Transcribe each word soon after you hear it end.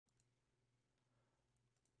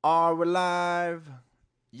Are we live?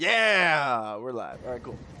 Yeah, we're live. All right,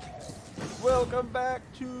 cool. Welcome back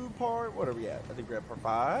to part. What are we at? I think we're at part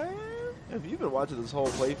 5. If you've been watching this whole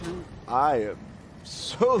playthrough, I am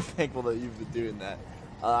so thankful that you've been doing that.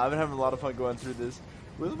 I've been having a lot of fun going through this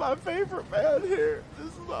with my favorite man here.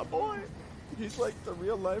 This is my boy. He's like the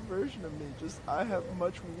real life version of me. Just I have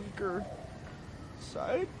much weaker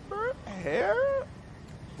sideburn hair,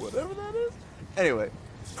 whatever that is. Anyway,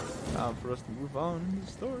 time for us to move on in the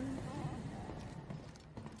story.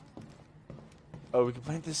 Oh, we can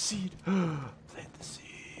plant the seed. Plant the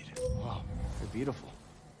seed. Wow, they're beautiful.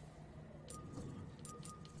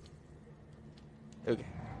 Okay.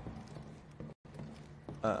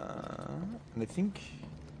 And I think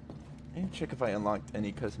I need to check if I unlocked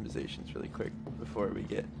any customizations really quick before we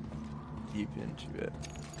get deep into it.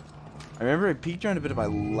 I remember I peeked around a bit of my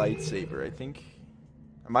lightsaber. I think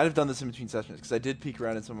I might have done this in between sessions because I did peek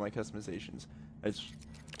around in some of my customizations. I just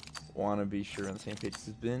want to be sure on the same page. It's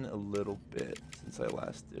been a little bit since I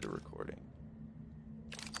last did a recording.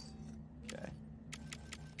 Okay.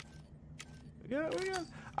 We got.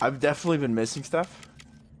 I've definitely been missing stuff.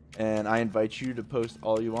 And I invite you to post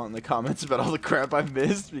all you want in the comments about all the crap I've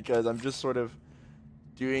missed, because I'm just sort of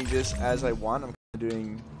doing this as I want.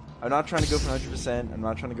 I'm not trying to go for 100%. I'm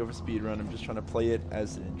not trying to go for speedrun. I'm just trying to play it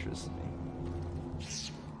as it interests me.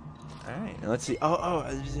 Alright, and let's see.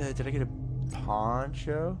 Did I get a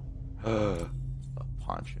poncho? A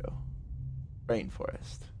poncho.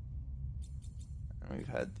 Rainforest. And we've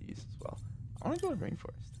had these as well. I want to go with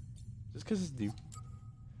rainforest. Just because it's new.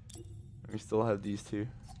 We still have these two.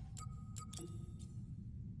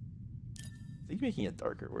 I think making it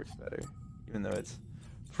darker works better, even though it's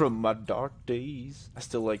from my dark days. I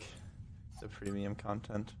still like the premium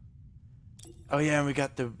content. Oh yeah, and we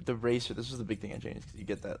got the racer. This was the big thing I changed because you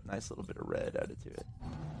get that nice little bit of red added to it.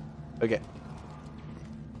 Okay.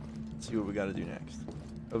 Let's see what we got to do next.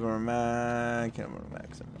 Open our Mac. Can't open our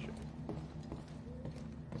Mac, so I'm not sure.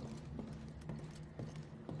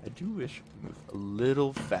 I do wish we moved a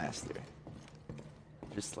little faster.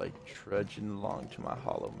 Just like trudging along to my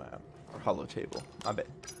hollow map. Or hollow table. My bad.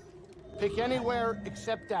 Pick anywhere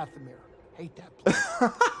except Dathomir. Hate that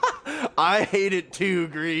place. I hate it too,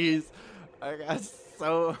 Grease. I got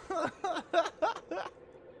so...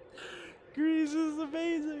 Grease is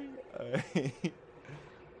amazing. Alright.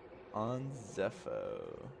 On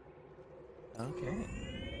Zepho. Okay.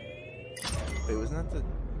 Wait, wasn't that the...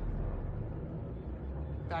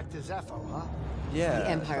 Back to Zepho, huh? Yeah. The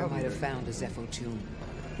Empire might have found a Zepho tomb.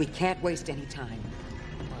 We can't waste any time.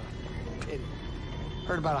 Kidding.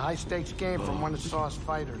 Heard about a high-stakes game from one of Saw's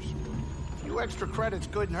fighters. A few extra credits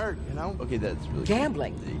couldn't hurt, you know? Okay, that's really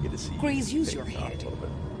gambling. Cool. You get to see Grease, use your head.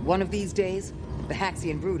 One of these days, the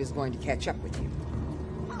Haxian brood is going to catch up with you.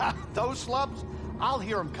 Those slubs? I'll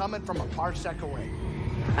hear them coming from a parsec away.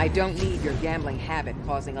 I don't need your gambling habit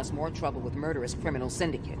causing us more trouble with murderous criminal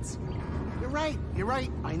syndicates. You're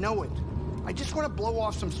right, I know it. I just want to blow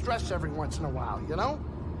off some stress every once in a while, you know?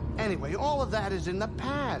 Anyway, all of that is in the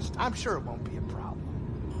past. I'm sure it won't be a problem.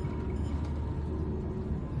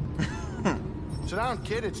 Sit down,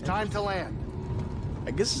 kid. It's time to land.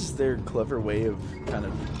 I guess this is their clever way of kind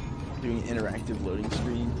of doing an interactive loading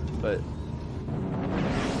screen, but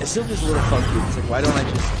it still feels a little funky. It's like, why don't I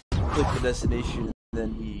just click the destination and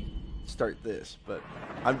then we start this? But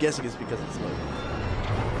I'm guessing it's because it's loading.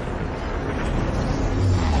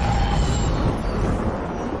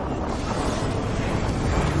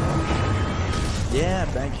 Yeah,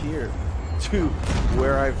 back here to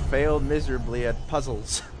where I failed miserably at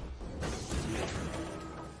puzzles.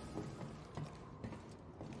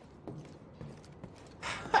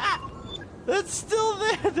 That's still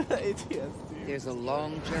there, the ATS. There's a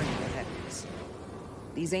long journey ahead of us.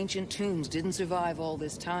 These ancient tombs didn't survive all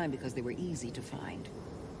this time because they were easy to find.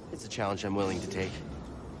 It's a challenge I'm willing to take.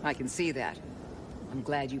 I can see that. I'm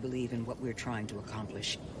glad you believe in what we're trying to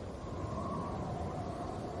accomplish.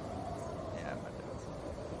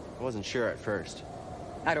 I wasn't sure at first.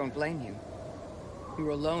 I don't blame you. You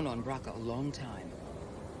were alone on Bracca a long time.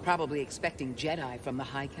 Probably expecting Jedi from the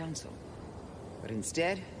High Council. But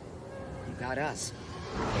instead, you got us.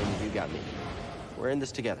 And you got me. We're in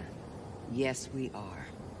this together. Yes, we are.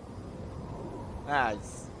 I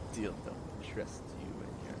still don't trust you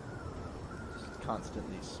when you're just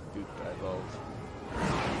constantly spooked by evolves.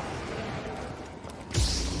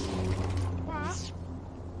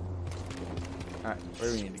 Alright, where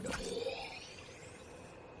do we need to go?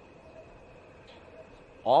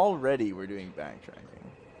 Already we're doing backtracking.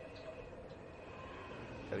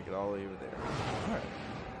 Gotta get all the way over there. Alright.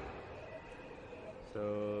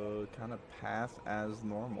 So, kind of path as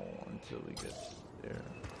normal until we get there.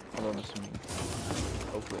 Although I'm assuming,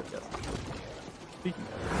 hopefully I've got some. Speaking of,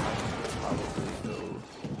 I'll probably go.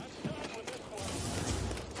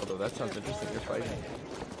 Although that sounds interesting, you're fighting.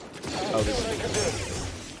 Oh, this is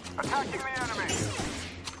attacking the enemy.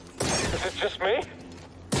 Is it just me?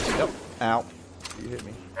 Yep. Ow. You hit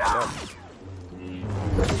me. Yep.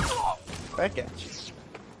 Back at you.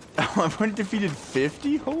 Oh, I've already defeated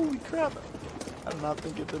 50? Holy crap. I did not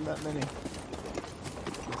think it'd been that many.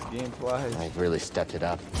 This game flies. I've really stepped it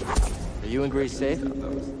up. Are you and Grease safe?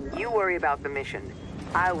 You worry about the mission.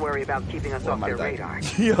 I'll worry about keeping us off their radar.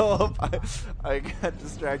 Yup. I got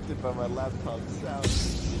distracted by my laptop sound.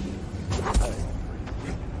 Right.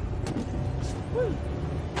 Woo.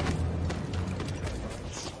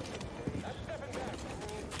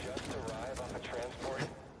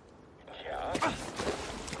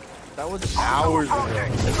 That was hours ago.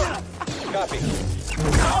 Copy.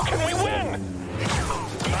 How can we win?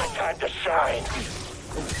 My time to shine.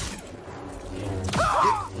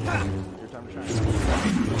 Your time to shine.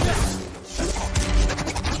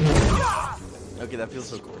 Okay, that feels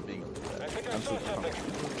so cool being able to do that. I'm so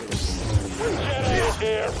Jedi is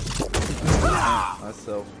here.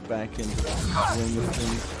 myself back into the swing of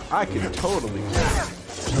things. I could totally.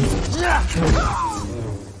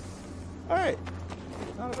 Alright.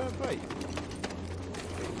 Not a bad fight.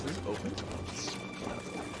 Wait, is this open?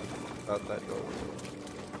 Thought that door was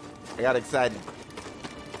open. I got excited.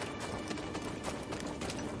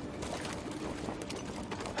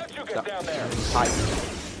 How'd you get down there? Hi.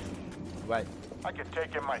 Right. I could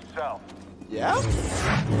take him myself. Yeah?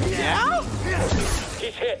 Yeah?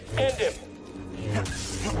 He's hit. End him.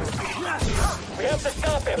 We have to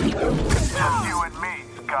stop him. Just you and me,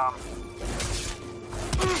 scum.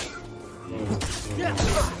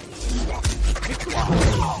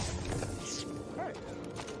 Alright.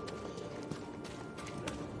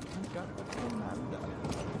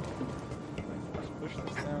 Let's push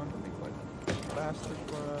this down to make life faster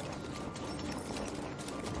for us.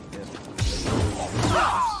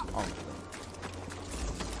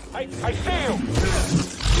 I see you.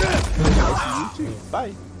 I see you too.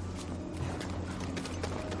 Bye.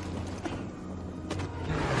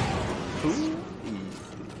 Ooh,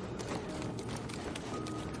 easy.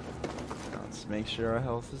 Let's make sure our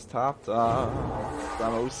health is topped up.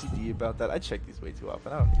 I'm OCD about that. I check these way too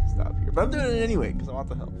often. I don't need to stop here. But I'm doing it anyway because I want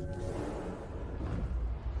the health.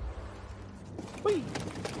 Whee!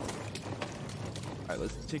 Alright,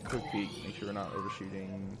 let's take a quick peek. Make sure we're not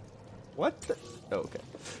overshooting. What the? Oh, okay.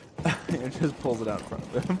 It just pulls it out in front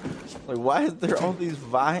of him. Like, why is there all these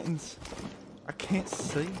vines? I can't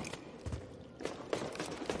see.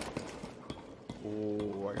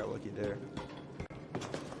 Oh, I got lucky there.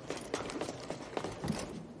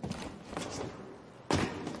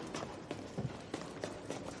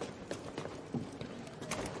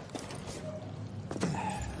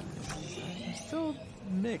 I'm still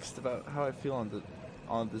mixed about how I feel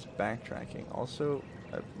on this backtracking. Also,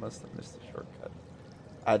 I must have missed a shortcut.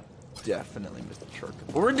 I definitely missed a shortcut.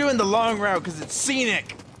 But we're doing the long route because it's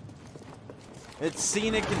scenic. It's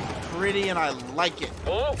scenic and pretty, and I like it.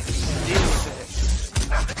 Hello? Deal with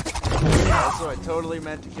it. Also, I totally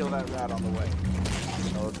meant to kill that rat on the way.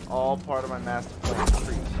 So it's all part of my master plan to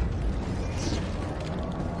preach.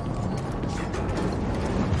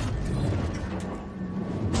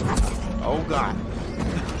 Oh god.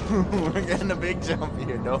 We're getting a big jump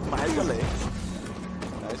here. Don't mind the legs.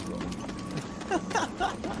 Nice roll.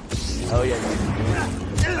 Oh yeah.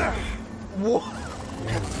 Whoa.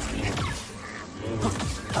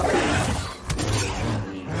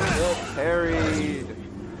 Get parried.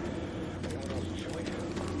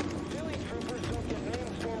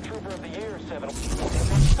 Stormtrooper of the year, 7.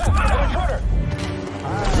 Intruder!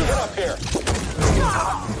 Get up here!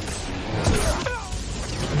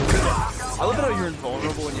 I love it how you're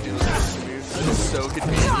invulnerable when you do those moves. It's so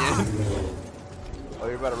convenient. Oh,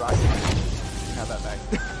 you're about to rock it. Have that back.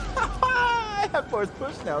 I have force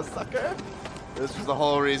push now, sucker. This was the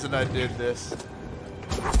whole reason I did this.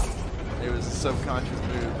 It was a subconscious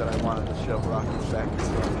move that I wanted to shove rockets back as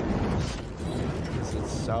well. Because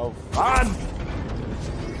it's so fun!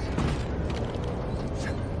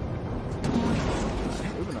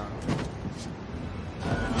 Moving on.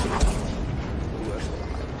 Ooh, that's a lot.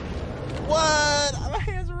 What? My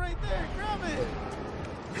hands are right there. Grab it.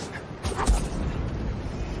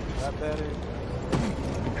 That better.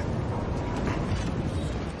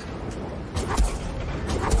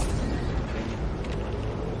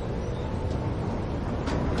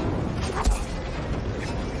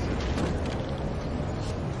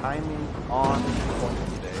 Timing on point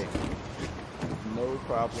today. No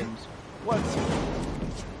problems whatsoever.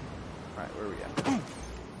 Alright. Alright, where are we at?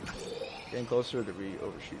 Getting closer, or did we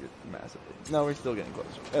overshoot it massively? No, we're still getting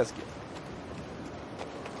closer. That's good.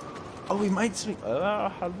 Oh, we might swing.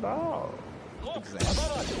 Hello. Examine.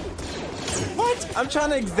 What? I'm trying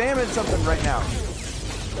to examine something right now.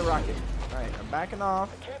 The rocket. Alright, I'm backing off.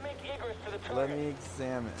 Can't make egress to the turret. Let me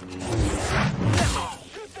examine.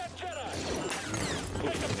 Shoot that Jedi!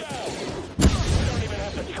 Take him down! You don't even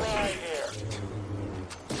have to try here.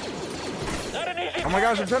 Not an easy Oh my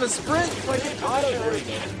gosh, I'm trying to sprint like an auto break.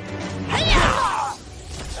 I'm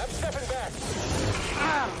stepping back.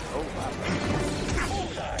 Oh wow.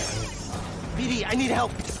 Bullseye. BD, I need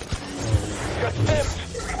help. Got stiffed.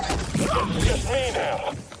 It's just me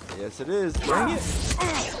now. Yes, it is. Bring it.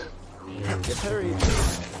 Get hurried.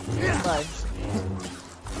 Bye.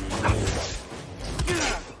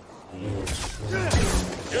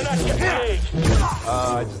 You're not getting engaged.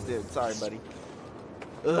 I just did. Sorry, buddy.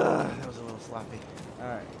 Ugh, that was a little sloppy.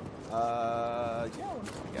 Alright. Yeah,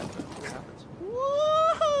 we got that. What happens?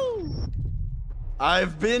 Woohoo!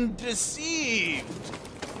 I've been deceived!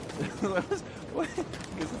 What? I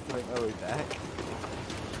guess it's like my way back.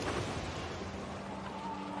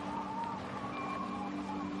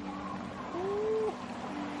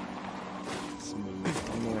 Smooth.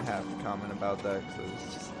 I'm gonna have to comment about that because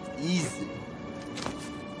it's just easy.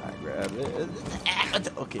 I grab it.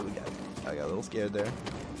 Okay, we got it. I got a little scared there.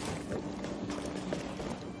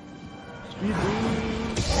 Speed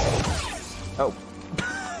boost. Oh.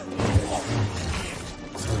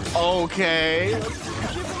 Okay. Let's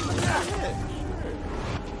give him a hit.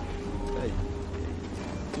 Sure. Hey.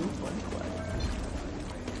 Do one quack.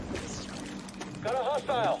 Got a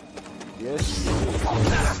hostile. Yes.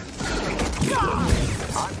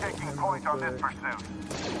 I'm taking point on this pursuit.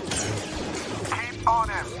 Keep on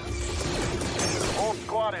him. Whole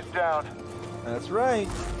squad is down. That's right.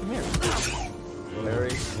 Come here.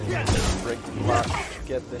 Larry. Break the block.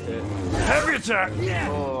 Get the hit. Heavy attack.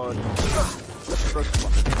 Oh, break the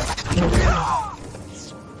block.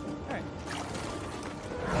 Alright.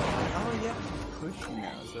 Oh, yeah. Pushing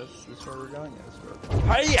now. Is this where we're going? Yeah, this is where we're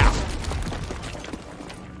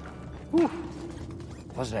going. Whew.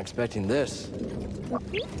 Wasn't expecting this.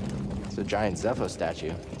 It's a giant Zepho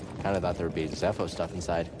statue. Kind of thought there would be Zepho stuff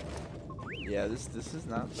inside. Yeah, this is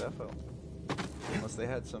not Zepho. Unless they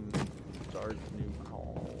had some dark new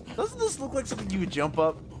call. Doesn't this look like something you would jump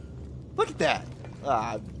up? Look at that.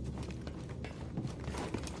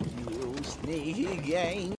 You sneaky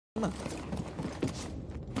game.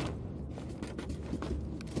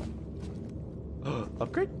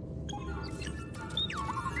 Upgrade?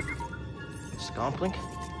 Scomplink?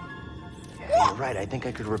 Yeah, you're right. I think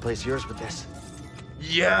I could replace yours with this.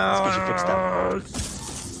 Yeah. Let's get you fixed up.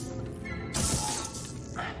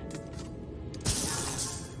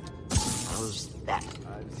 How's that?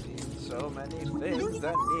 I've seen so many things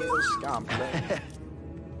that need a scomplink.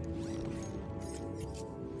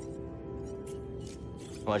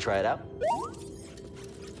 Want to try it out?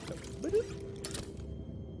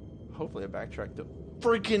 Hopefully I backtracked to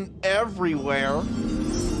freaking everywhere. Ugh.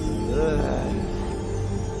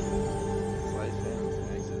 Slice fans,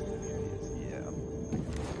 access to areas.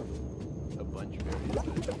 Yeah. A bunch of areas that I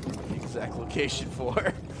don't know the exact location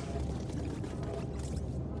for.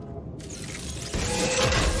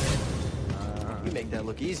 You make that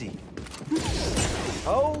look easy.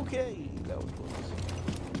 Okay. That was close.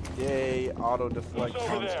 Yay, auto deflect Who's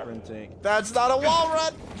over from there? sprinting. That's not a wall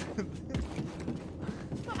run!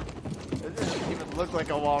 It didn't even look like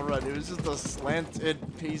a wall run. It was just a slanted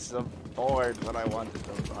piece of board that I wanted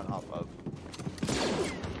to run off of.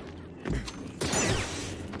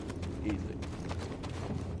 Easy.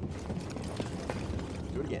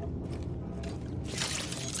 Do it again.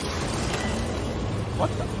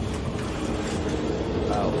 What the?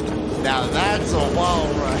 Oh. Now that's a wall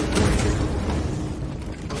run.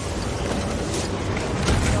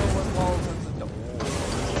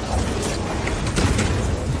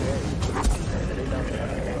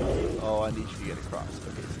 Oh, I need you to get across.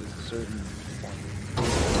 Okay, so there's a certain point.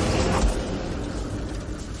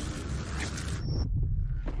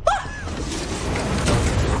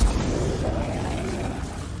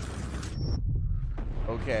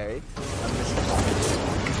 Okay, I'm missing something.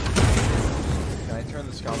 Can I turn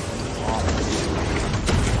the scum off?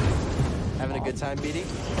 Having a good time, BD?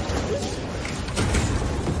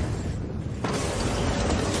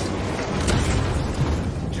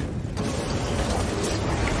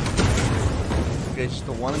 Okay, it's just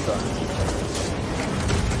the one and done.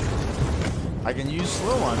 I can use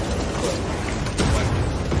slow on it.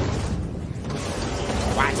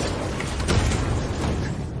 What?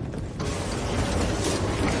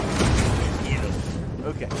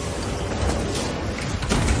 Okay.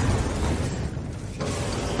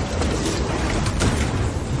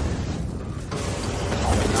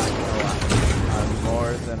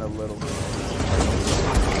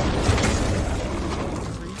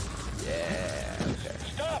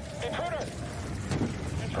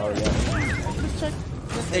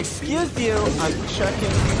 Excuse you, I'm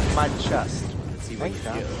checking my chest. Let's see what you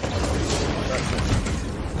found.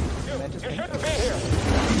 Man, just You think- shouldn't be here.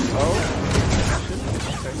 Oh.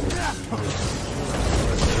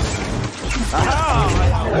 Aha!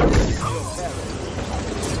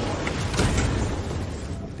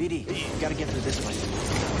 BD, you gotta get through this way.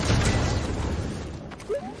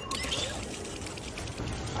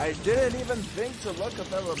 I didn't even think to look if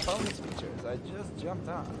there were bonus features. I just jumped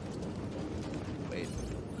on. Wait.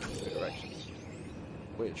 Directions.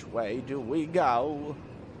 Which way do we go?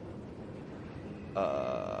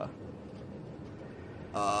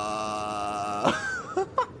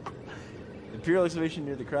 Imperial excavation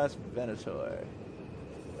near the crashed Venator.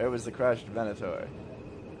 Where was the crashed Venator?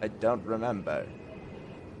 I don't remember.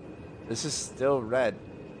 This is still red.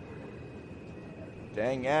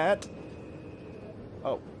 Dang it.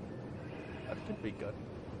 Oh. That could be good.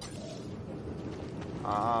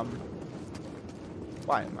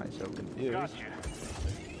 Why am I so confused? Gotcha.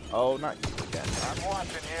 Oh, not you again. I'm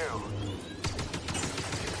watching you.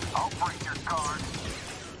 I'll break your guard.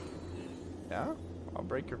 Yeah? I'll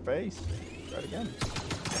break your face. Try it again.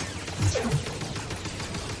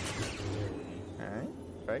 Alright,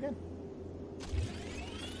 try again.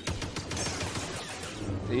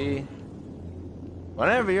 See?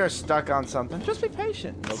 Whenever you're stuck on something, just be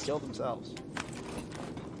patient. They'll kill themselves.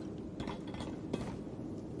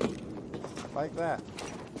 Like that.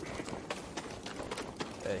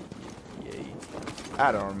 Hey, yay.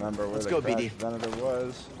 I don't remember where Let's the go, crash BD. Venator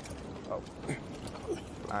was. Oh.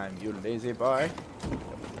 I'm you lazy boy.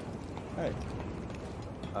 Hey.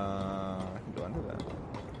 I can go under that.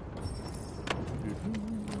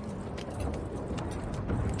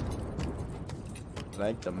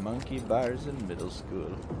 Like the monkey bars in middle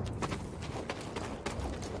school.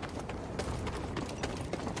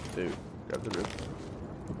 Dude, grab the roof.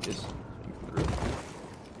 Yes, the roof.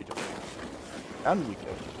 And we go.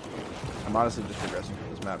 I'm honestly just progressing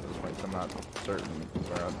through this map at this point, so I'm not certain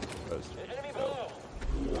where I'm supposed to Enemy go. below.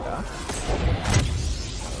 Yeah?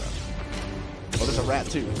 Oh, there's a rat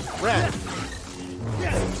too. Rat!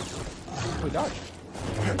 Oh, we dodged.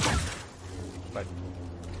 Right.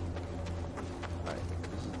 Alright.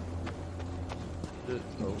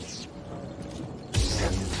 Oh.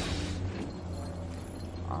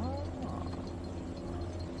 Ah.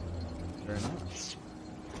 Very nice.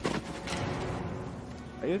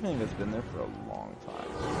 I get a feeling that's been there for a long time.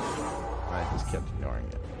 I just kept ignoring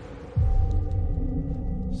it.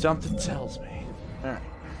 Something tells me. Alright.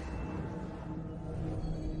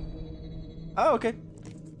 Oh, okay.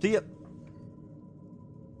 See ya.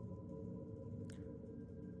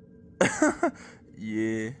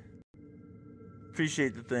 Yeah.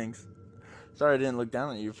 Appreciate the things. Sorry I didn't look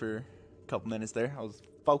down at you for a couple minutes there. I was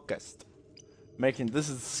focused. This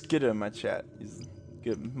is Skidda in my chat. He's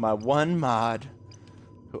good, my one mod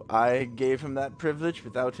who I gave him that privilege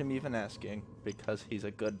without him even asking because he's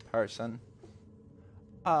a good person.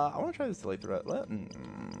 I want to try this delayed throw. I kind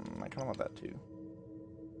of want that too.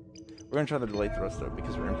 We're going to try the delayed thrust though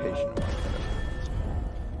because we're impatient.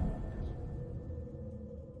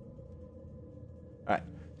 Alright,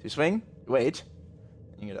 so you swing, you wait,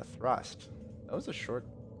 and you get a thrust. That was a short.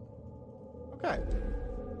 Okay.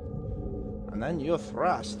 And then you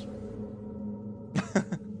thrust.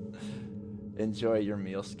 Enjoy your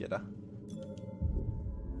meal, Skidda.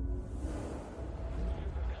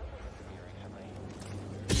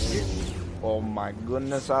 Oh my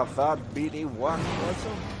goodness, I thought BD1 was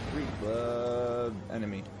a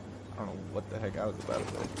enemy. I don't know what the heck I was about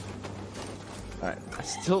to say. Alright, I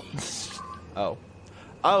still... Oh.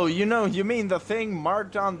 Oh, you mean the thing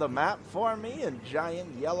marked on the map for me in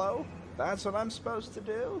giant yellow? That's what I'm supposed to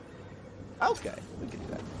do? Okay, we can do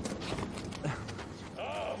that.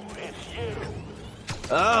 Oh, it's you.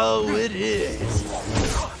 Oh, it is!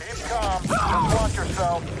 Keep calm. Just watch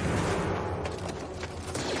yourself.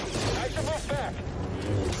 I should move back.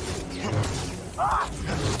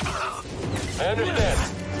 I understand.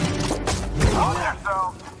 Calm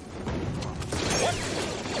yourself.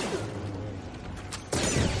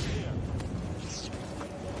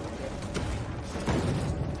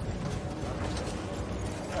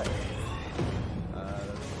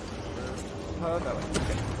 Oh, that way.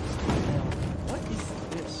 Okay. What is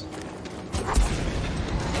this?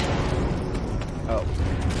 Oh.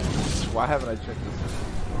 Why haven't I checked this?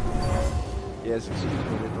 Yes, excuse me,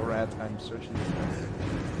 little rat. I'm searching this.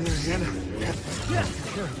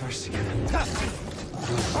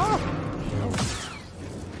 Oh!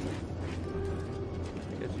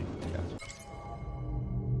 I get you. Got you.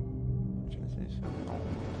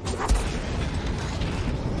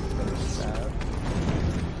 Better stab.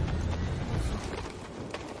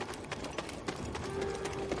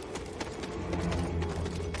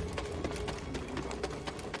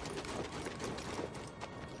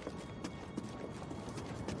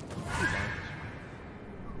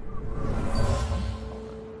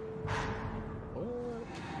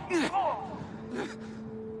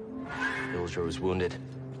 soldier was wounded,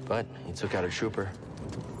 but he took out a trooper.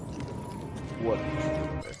 What?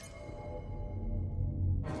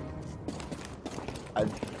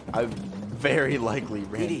 I very likely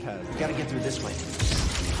ran Edie, past. we gotta get through this way.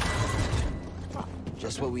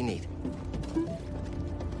 Just what we need.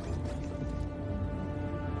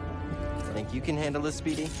 Think you can handle this,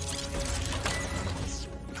 Speedy? Did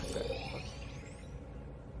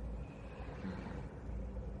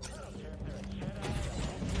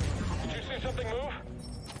you see something move?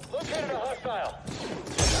 Located a hostile.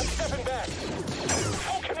 I'm stepping back.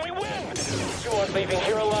 How can we win? You aren't leaving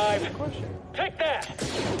here alive. Take that.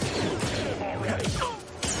 Already.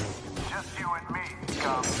 Just you and me,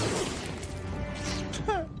 scum.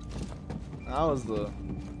 That was the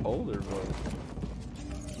older voice.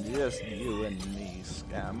 Just you and me,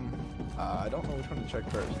 scam. I don't know which one to check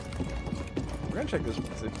first. We're gonna check this one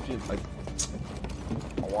because it feels like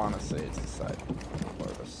I want to say it's the side or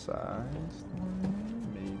the size,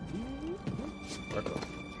 maybe. Circle.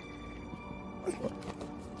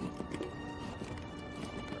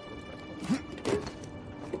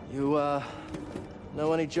 You,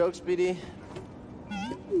 know any jokes, Speedy?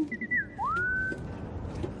 I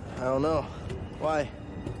don't know. Why?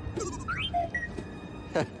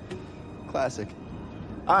 Classic.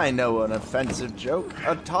 I know an offensive joke.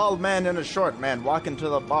 A tall man and a short man walk into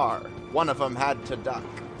the bar. One of them had to duck.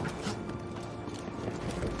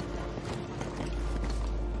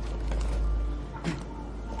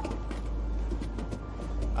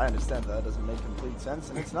 I understand that doesn't make complete sense,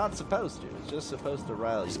 and it's not supposed to. It's just supposed to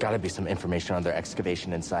rile you. There's gotta be some information on their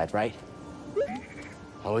excavation inside, right?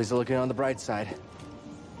 Always looking on the bright side.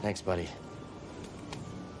 Thanks, buddy.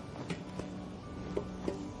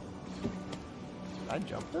 Can I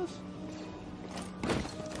jump this?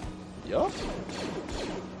 Yup.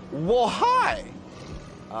 Well, hi!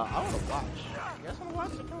 I want to watch. You guys want to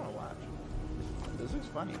watch? I want to watch. This looks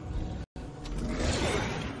funny.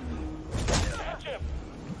 Catch him.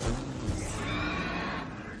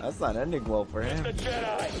 That's not ending well for him. The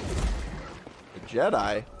Jedi. The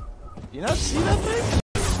Jedi? You not see that thing?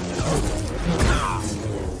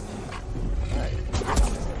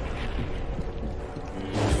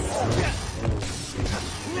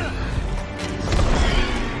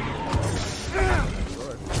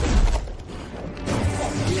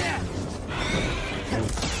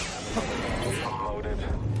 Loaded.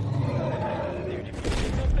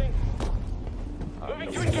 Something?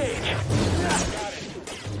 Moving to engage. Got it.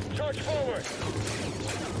 Charge forward.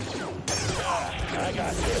 I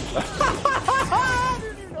got this.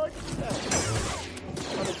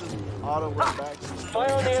 Auto went back.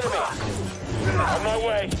 Fire on the enemy. On my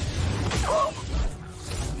way.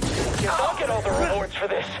 Guess I'll get all the rewards for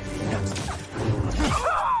this.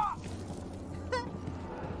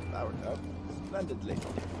 That worked out splendidly.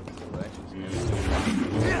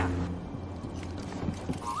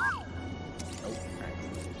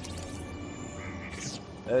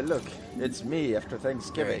 Look, it's me after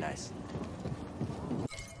Thanksgiving. Very nice.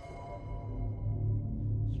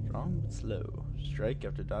 Strong but slow. Strike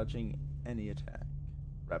after dodging any attack.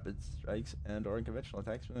 Rapid strikes and or unconventional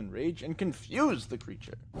attacks will enrage and confuse the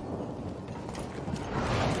creature.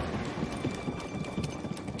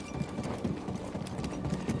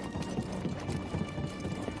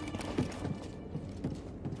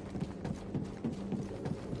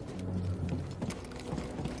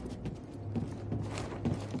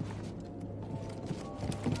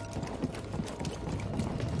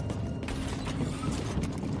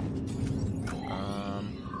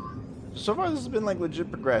 So far, this has been like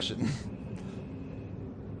legit progression.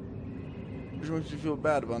 Which makes you feel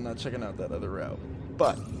bad about not checking out that other route.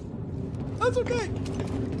 But that's okay.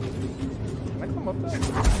 Can I come up that?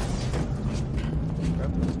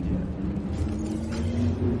 Grab this key.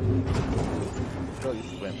 Well, this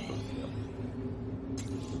is where I'm supposed to go.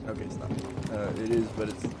 Okay, it's not. It is, but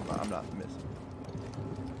it's. I'm not missing.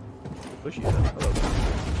 Pushy. Hello.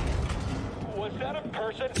 Was that a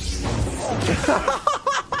person?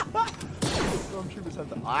 Stormtroopers have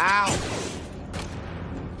to. Ow!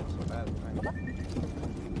 So bad.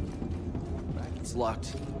 It's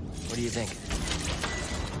locked. What do you think?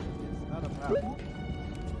 It's not a map.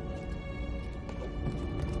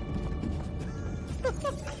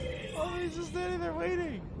 Oh, he's just standing there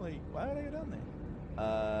waiting. Like, why would I go down there?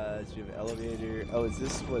 So you have an elevator. Oh, is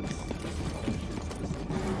this what's.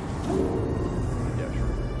 Yeah,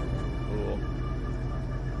 sure. Cool.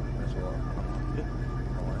 That's all. Yeah.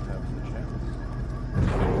 I want to have the chance.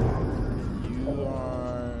 You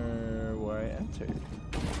are where I entered.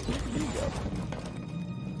 Here you go.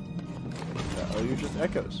 Oh, you're just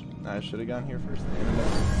echoes. I should have gone here first.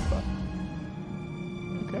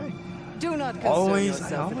 Okay. Do not concern Always- I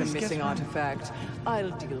yourself with always the get missing wrong. artifact.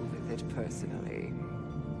 I'll deal with it personally.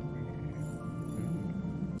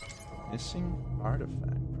 Missing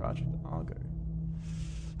artifact, Project Augur.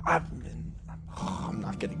 I'm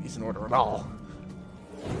not getting these in order at all.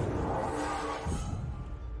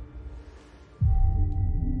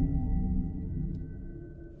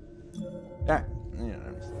 Yeah,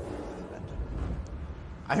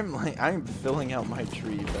 I'm filling out my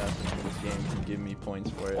tree faster than this game can give me points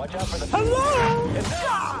for it. Watch out for the... Hello!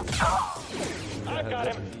 I've got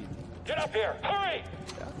him! Get up here! Hurry!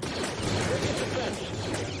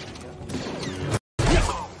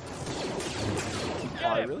 Oh,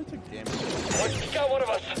 I really took damage. He got one of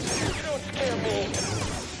us! You don't scare me!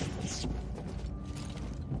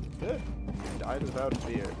 Good. Died without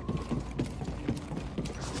fear.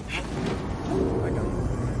 I got him.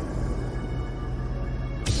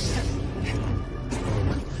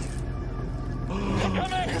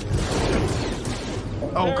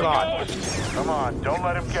 Oh There he god. goes. Come on, don't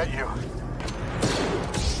let him get you.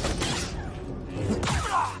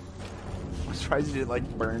 I'm surprised he didn't like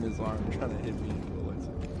burn his arm trying to hit me with bullets.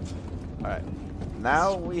 Alright.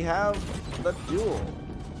 Now we have the duel.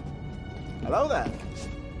 Hello there.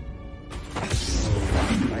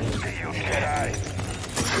 You Jedi.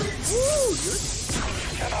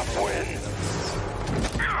 Cannot win.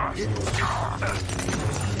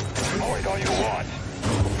 Avoid all you want.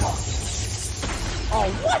 Oh,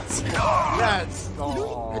 what? Yes.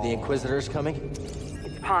 Are the Inquisitors coming?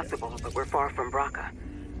 It's possible, but we're far from Braca.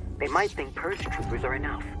 They might think purge troopers are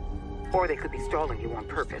enough. Or they could be stalling you on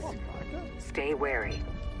purpose. Stay wary.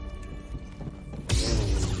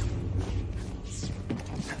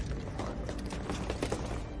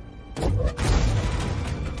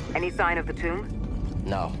 Any sign of the tomb?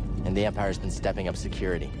 No, and the Empire's been stepping up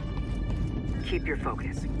security. Keep your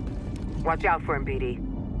focus. Watch out for him, BD.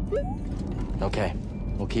 Okay,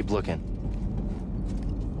 we'll keep looking.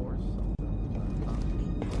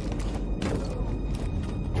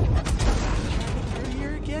 You're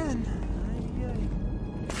here again.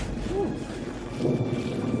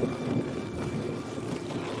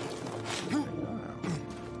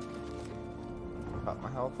 Cut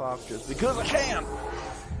my health off just because I can.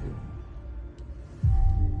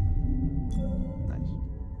 Nice.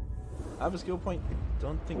 I have a skill point.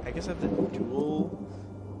 Don't think. I guess I have the dual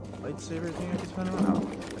lightsaber thing I can spend on.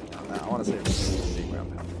 I want to save this big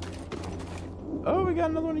round power. Oh, we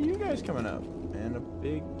got another one of you guys coming up, and a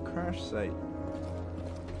big crash site.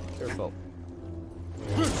 Careful.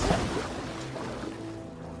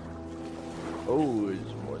 Oh,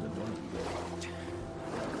 there's more than one.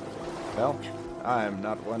 Well, I'm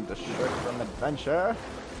not one to shirk from adventure.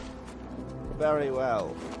 Very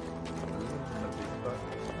well.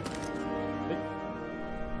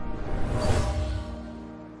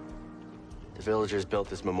 The villagers built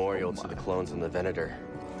this memorial to the clones in the Venator.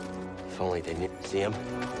 If only they knew. See him?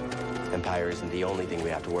 Empire isn't the only thing we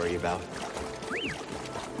have to worry about.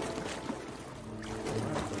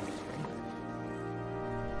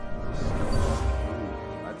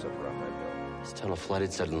 That's a rough idea. This tunnel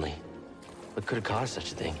flooded suddenly. What could have caused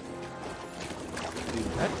such a thing? Dude,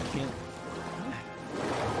 that can't.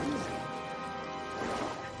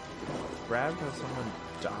 Grabbed how someone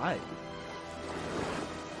died.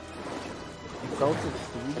 You felt it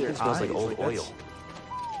through their It smells eyes. like old that's- oil.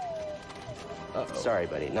 Uh-oh. Sorry,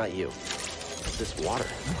 buddy, not you. This water.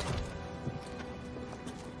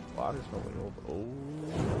 Water smells like old. Oh.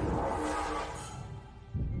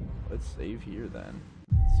 Let's save here then.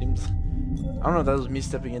 Seems. I don't know if that was me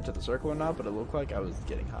stepping into the circle or not, but it looked like I was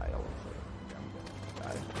getting high all over.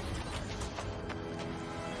 Got it.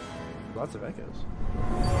 Lots of echoes.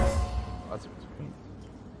 Lots of screams.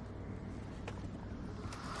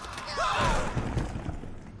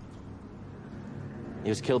 He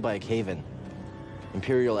was killed by a cave-in.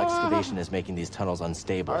 Imperial excavation is making these tunnels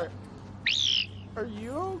unstable. Are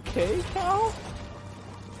you okay, Cal?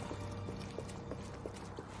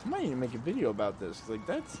 I might need to make a video about this. 'Cause, like,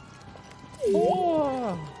 that's.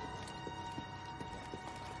 Whoa.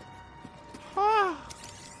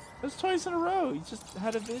 That's twice in a row. You just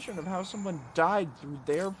had a vision of how someone died through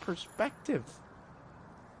their perspective.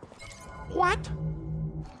 What?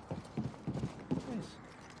 Nice.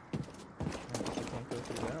 I guess I can't go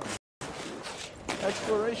through that one.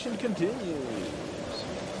 Exploration continues.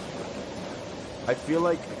 I feel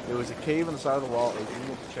like there was a cave on the side of the wall. I was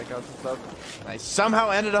able to check out some stuff. And I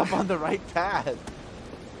somehow ended up on the right path.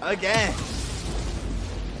 Again.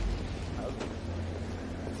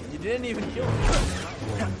 You didn't even kill me.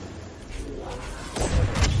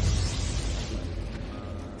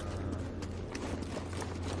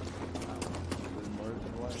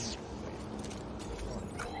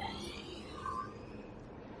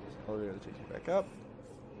 back up.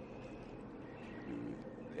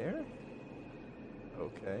 There?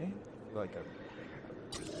 Okay. Like a...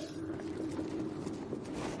 So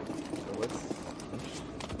let's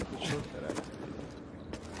shortcut activity.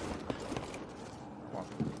 Come on.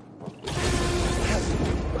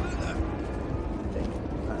 Dang it.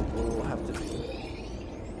 Alright, we'll have to do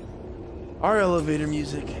our elevator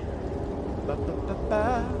music. Ba ba ba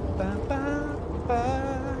ba ba ba ba ba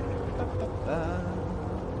ba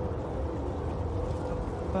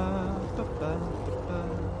ba ba ba.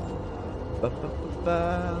 Ba ba ba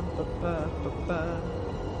ba ba ba ba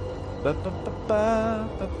ba ba ba ba ba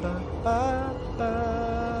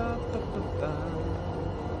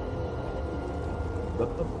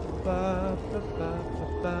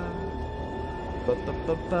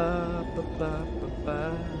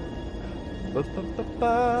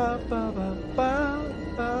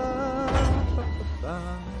ba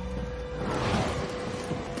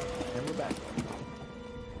and we're back.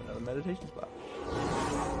 Another meditation spot.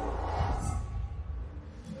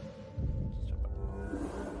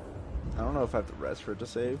 I don't know if I have to rest for it to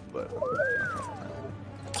save, but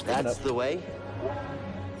That's the way?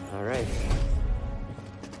 Alright.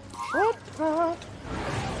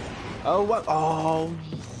 Oh, what? Oh,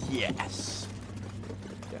 yes.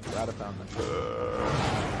 Yeah, glad I found that.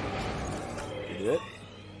 You did it?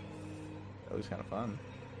 That was kind of fun.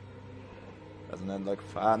 Doesn't it look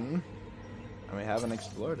fun? And we haven't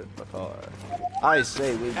explored it before. I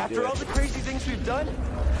say we After do all it. the crazy things we've done,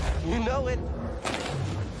 you know it.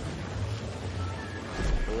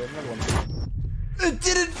 Oh, another one. It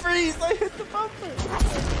didn't freeze! I hit the bumper!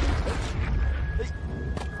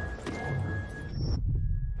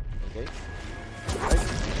 Okay.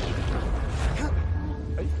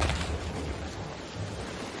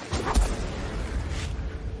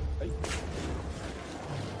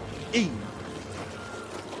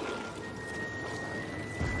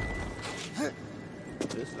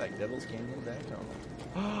 Just like Devil's Canyon back home.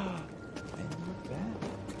 And we're back.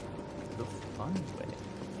 The fun way.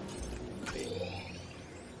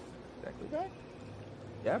 Exactly back?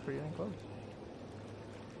 Yeah, pretty dang close.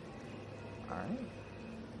 Alright.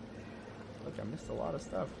 Look, I missed a lot of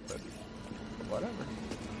stuff, but whatever.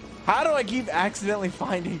 How do I keep accidentally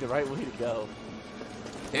finding the right way to go?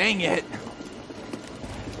 Dang it!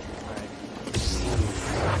 Alright.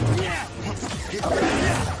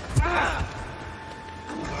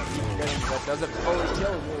 That doesn't fully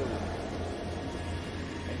kill you.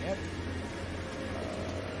 Dang it.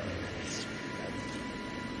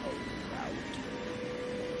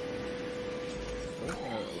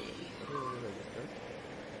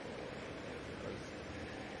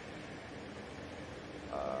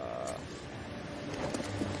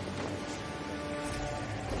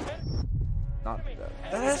 Not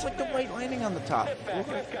that. That has like the white lining on the top. We'll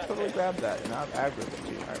totally grab that and I'll aggro it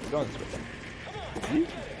too. Alright, we're going this way then.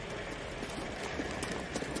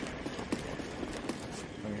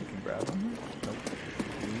 Maybe you can grab them. Nope.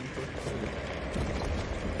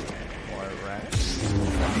 More rats.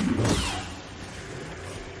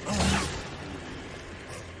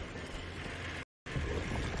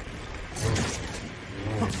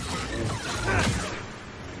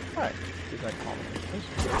 Alright, here's that common.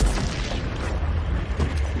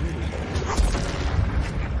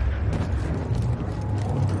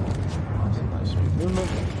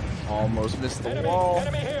 Almost missed the wall.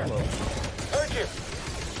 Enemy here. Heard you.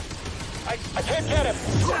 I can't get him.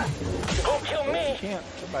 You won't kill me. You can't.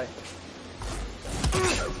 Goodbye.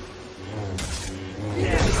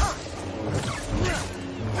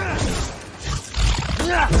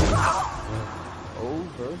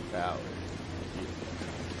 Overpowered.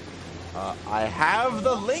 I have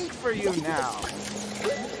the link for you now.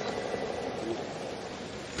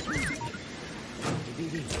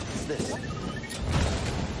 BD, what's this?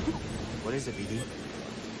 What is it, BD?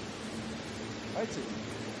 I'd say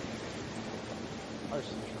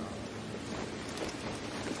Arsentron.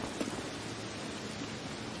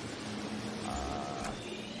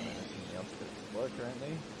 Anything else to explore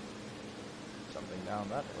currently? Something down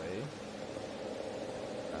that way.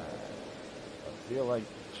 I feel like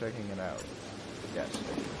checking it out. Yes.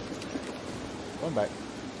 Going back.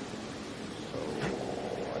 So,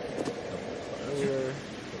 earlier, go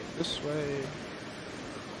this way.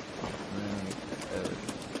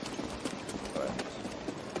 But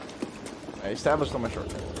I established on my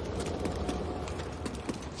shortcut.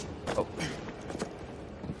 Oh.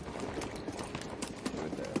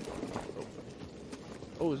 Good there.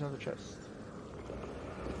 Oh, there's another chest.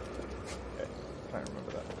 Okay, trying to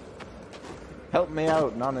remember that. Help me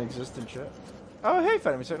out, non-existent shit. Oh, hey,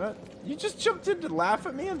 Fighting Me, you just jumped in to laugh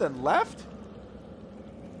at me and then left?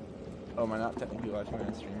 Oh, am I not technically watching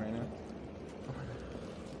my stream right now?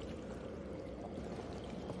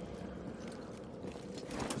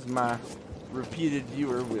 This is my repeated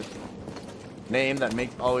viewer with name that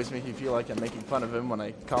always makes me feel like I'm making fun of him when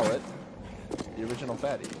I call it the original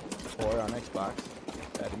Fatty, or on Xbox,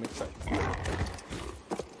 Fatty McSuck.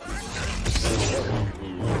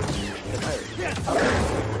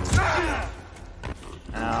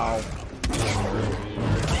 Ow.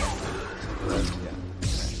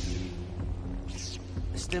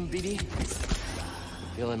 Stim BD?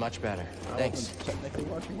 Feeling much better. Thanks. Technically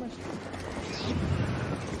watching my stream.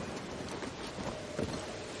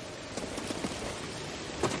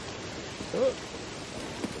 Oh.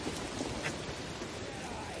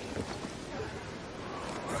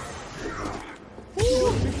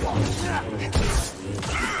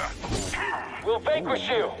 We'll vanquish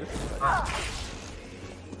you.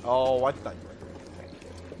 Oh, what the?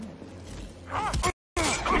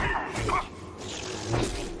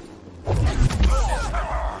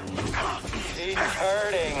 He's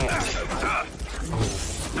hurting.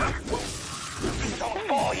 Don't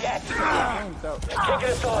fall yet. Kicking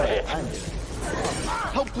us all hit.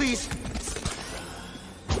 Help, please.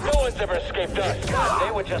 No one's ever escaped us.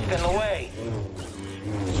 They were just in the way.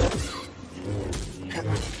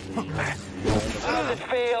 How does it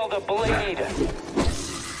feel to bleed?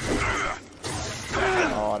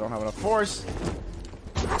 Oh, I don't have enough force.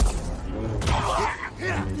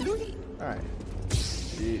 Alright.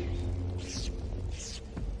 Jeez.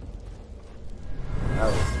 That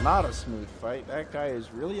was not a smooth fight. That guy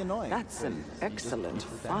is really annoying. That's an excellent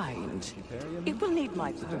find. It will need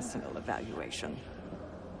my personal evaluation.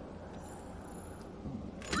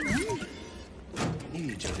 I knew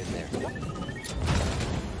you jumped in there.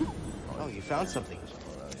 Oh, you found something.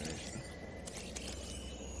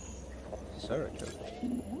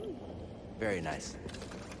 Very nice.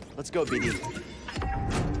 Let's go, BD.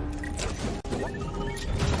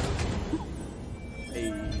 Hey,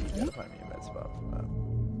 gotta find me a bad spot for that.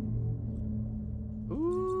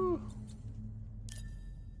 Ooh.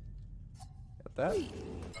 Got that.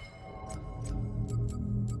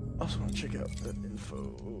 Also want to check out that info.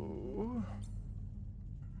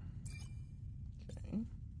 Okay.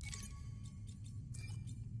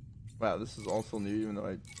 Wow, this is also new even though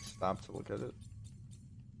I stopped to look at it.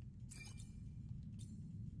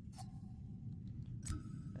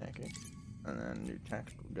 Okay. And then new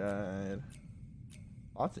tactical guide.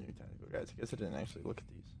 Lots of new tactical guides. I guess I didn't actually look at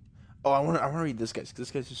these. Oh, I want to read this guy's, because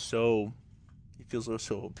this guy's just so... He feels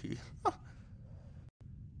so OP.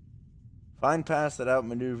 Find paths that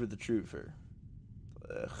outmaneuver the trooper.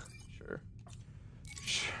 Ugh, sure.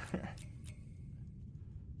 Sure.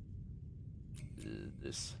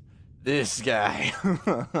 This guy.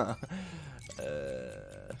 The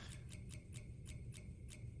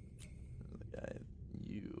guy,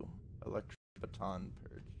 you. Electric baton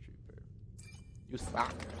purge trooper. You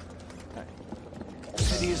suck. Alright.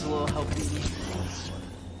 Could use a little help, BD.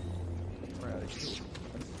 We're out of here.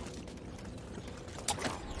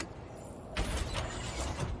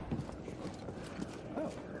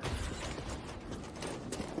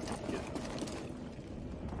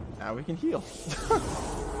 Now we can heal.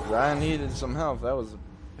 I needed some help. That was a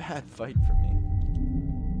bad fight for me.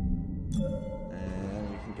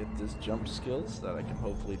 And we can get this jump skills that I can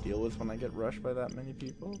hopefully deal with when I get rushed by that many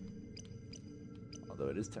people. Although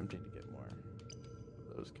it is tempting to get more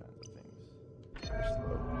of those kinds of things.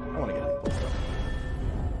 I want to get it.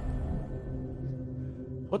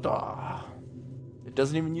 What the? It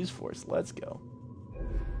doesn't even use force. Let's go.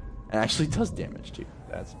 It actually does damage too.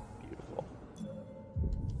 That's beautiful.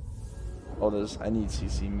 Oh, I need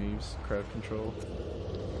CC moves, crowd control.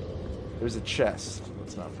 There's a chest.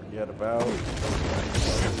 Let's not forget about.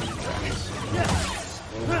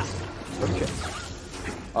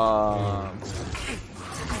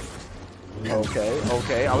 Okay.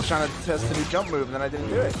 Okay. I was trying to test a new jump move, and then I didn't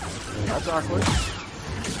do it. That's awkward.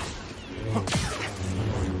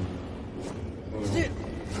 Is it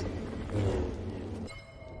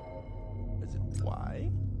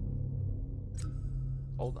Y?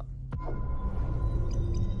 Hold on.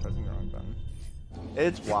 Pressing the wrong button.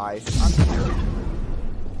 It's Y.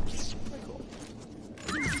 Cool.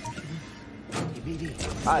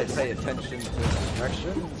 I pay attention to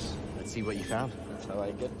instructions. Let's see what you found. That's how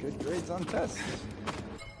I get good grades on tests.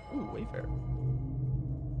 Ooh, Wayfair.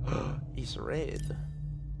 East Raid.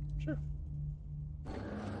 Sure.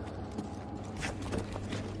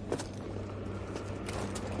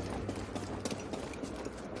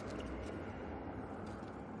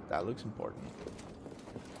 That looks important.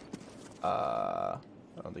 I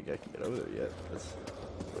don't think I can get over there yet. Let's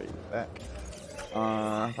wait back.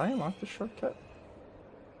 Have I unlocked the shortcut?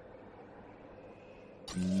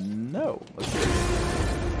 No. Let's do it.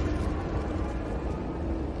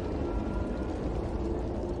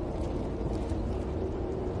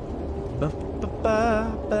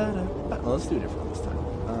 Well, let's do it different this time.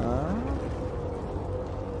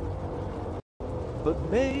 But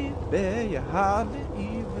baby, you hardly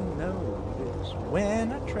even notice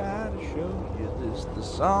when I try to show you this. The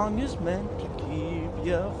song is meant to keep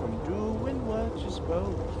you from doing what you're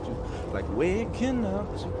supposed to, like waking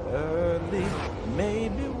up too early.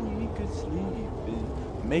 Maybe we could sleep in,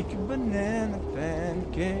 make banana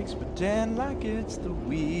pancakes, pretend like it's the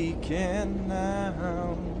weekend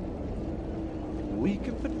now. We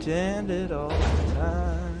could pretend it all the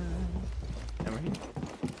time. And we're here.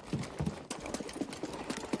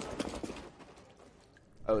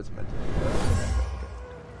 Oh, it's meant to be.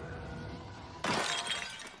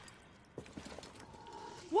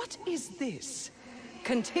 What is this?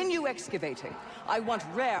 Continue excavating. I want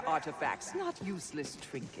rare artifacts, not useless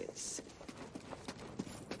trinkets.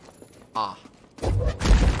 Ah.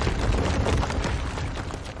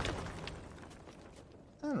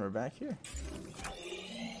 And we're back here.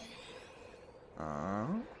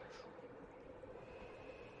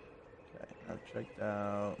 Okay, I've checked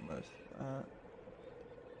out most of that.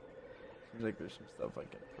 Seems like there's some stuff I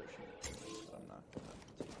can push into, so I'm not gonna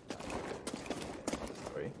take that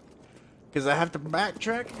story. Because I have to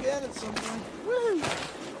backtrack again at some point. Woo!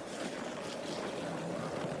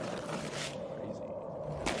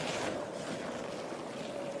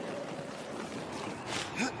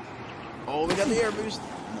 Crazy. Oh, we got the air boost.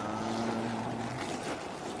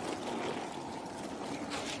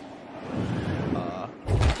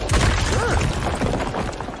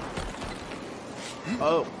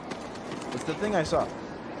 Oh, it's the thing I saw.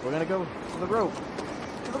 We're gonna go to the rope.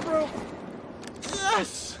 To the rope.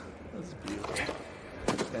 Yes! That's beautiful.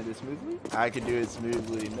 Can I do it smoothly? I can do it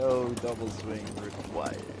smoothly. No double swing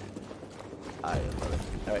required. I love it.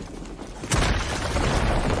 Alright.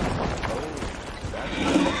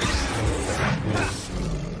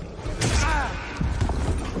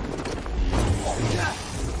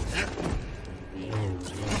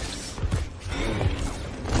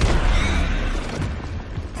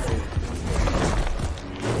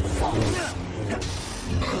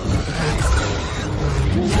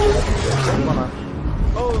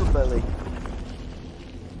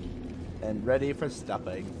 Ready for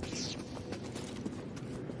stuffing.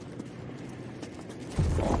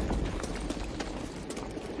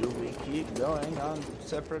 Do we keep going on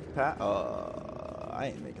separate path? I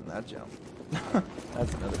ain't making that jump.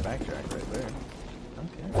 That's another backtrack right there.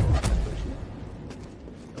 Okay.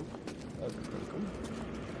 Nope. That was really cool.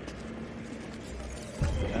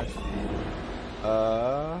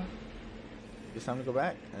 It's time to go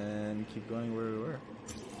back and keep going where we were.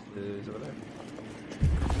 It's over there.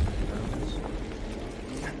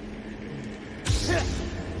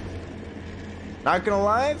 Not gonna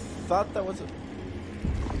lie, thought that was a...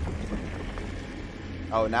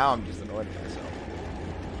 Oh, now I'm just annoyed at myself.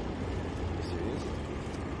 Are you serious?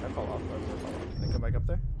 I fall off. Can I come back up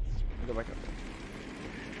there? I'll go back up there.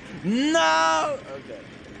 No! Okay.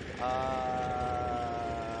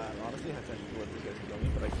 Honestly, I have to let these guys kill me,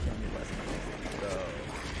 but I can't do last time. So...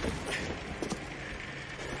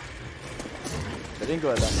 They didn't go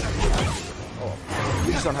at that much. Oh,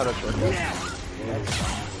 we just don't have that shortcut.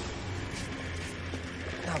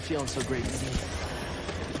 Not feeling so great today.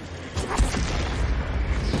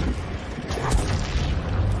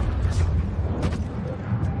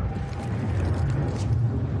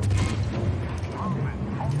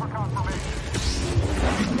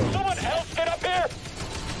 Someone else get up here!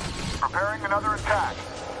 Preparing another attack.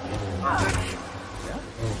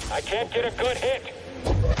 I can't get a good hit.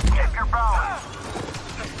 Keep your balance.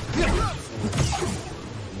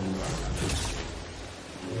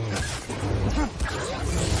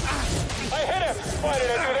 I hit him! Why did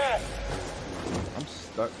I do that? I'm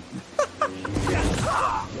stuck. You guys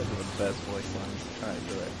are the best voice lines. Alright,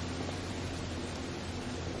 do it.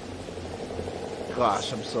 Gosh,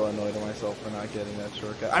 I'm so annoyed at myself for not getting that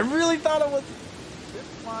shortcut. I really thought it was...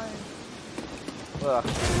 It's fine. Ugh.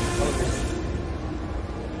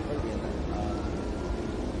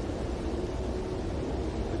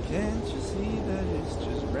 Can't you see that it's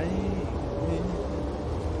just raining?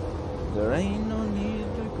 There ain't no need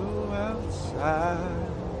to go outside.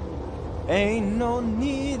 Ain't no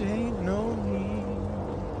need, ain't no need.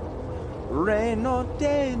 Rain or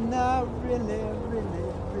day, now really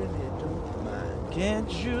don't mind.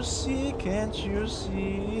 Can't you see, can't you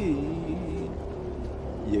see?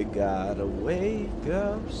 You gotta wake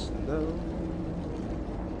up slow.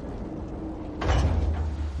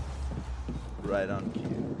 right on cue.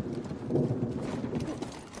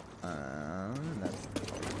 That's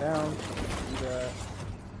down. Do that.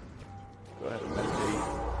 Go ahead and meditate.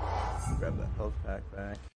 Grab that health pack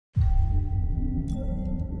back.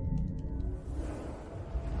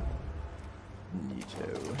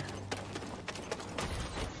 Neato.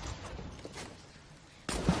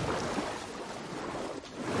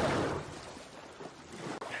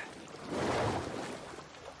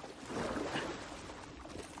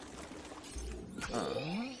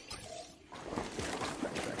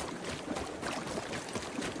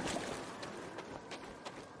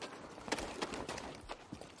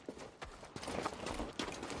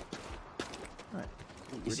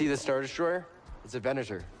 You see the Star Destroyer? It's a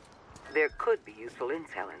Venator. There could be useful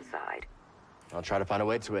intel inside. I'll try to find a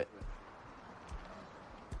way to it.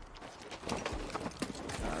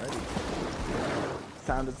 Alrighty.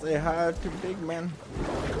 Time to say hi to Big Man.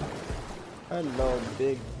 Hello,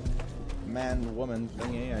 big man, woman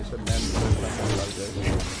thingy. I said man because something like this.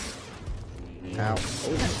 Ow.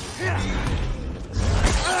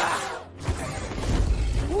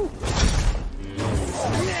 Oh.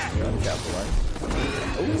 Uncapitalized.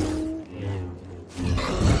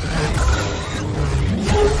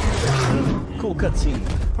 Cool cutscene.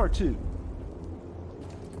 Part 2.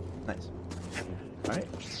 Nice. Alright.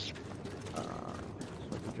 So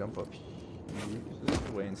I can jump up here. This is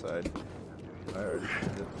the way inside. I already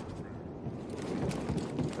did it.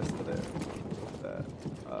 That's the there. That.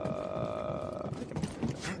 I can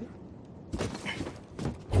make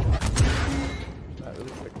that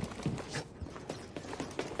really quick.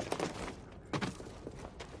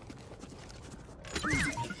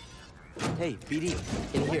 Hey, BD,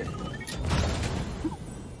 in here.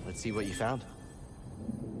 Let's see what you found.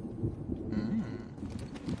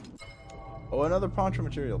 Oh, another poncho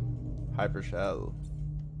material. Hyper shell.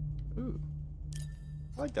 Ooh.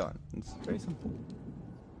 I like that one. It's very simple.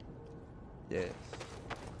 Yes.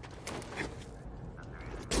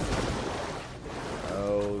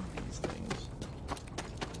 Oh, these things.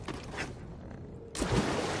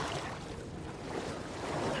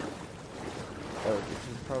 Oh,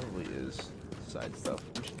 this probably is side stuff.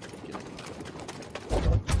 We should get it.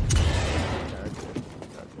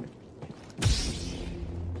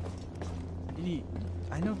 BD,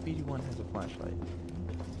 I know BD1 has a flashlight.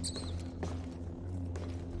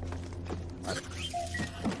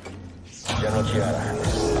 General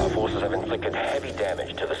Jedi, our forces have inflicted heavy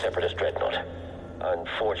damage to the Separatist dreadnought.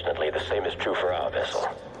 Unfortunately, the same is true for our vessel.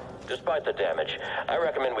 Despite the damage, I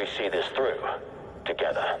recommend we see this through,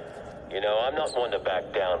 together. You know, I'm not one to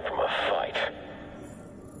back down from a fight.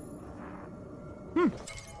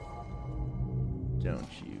 Don't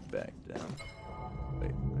you back down.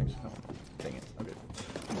 Wait, actually, no. Dang it. Okay.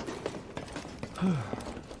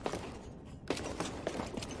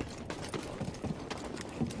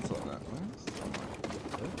 That's all that was.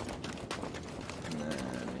 And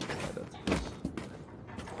then you head up this.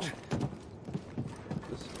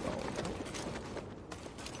 This is all that.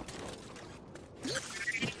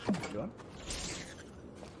 You on?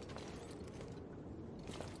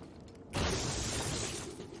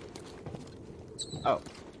 Oh.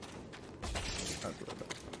 That's what I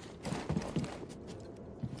thought.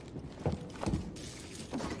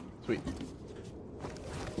 Sweet.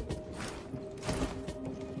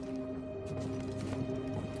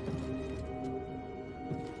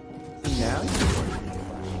 Now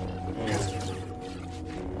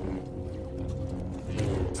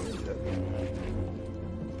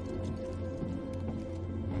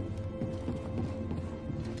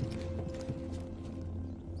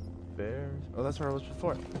bears. Oh, that's where I was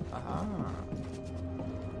before. Aha.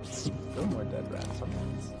 Still more dead rats on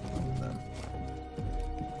these.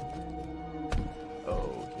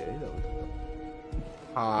 Okay, that was cool.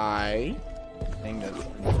 Hi. Thing that's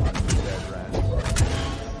dead rats. So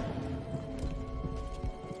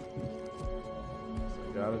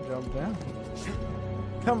I gotta jump down.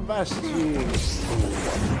 Come fast, jeez.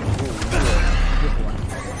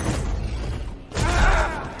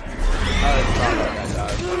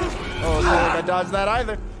 Oh, it's not like I dodged that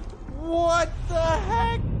either. What the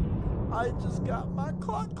heck? I just got my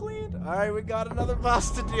clock cleaned. Alright, we got another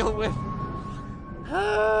boss to deal with.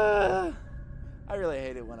 I really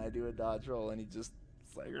hate it when I do a dodge roll and he just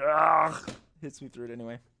hits me through it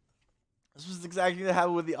anyway. This was exactly what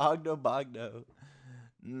happened with the Ogno Bogno.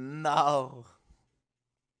 No.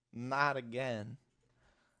 Not again.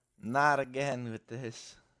 Not again with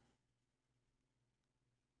this.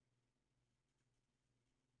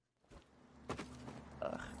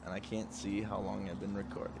 And I can't see how long I've been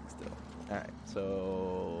recording still. Alright,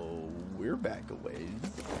 so we're back a ways.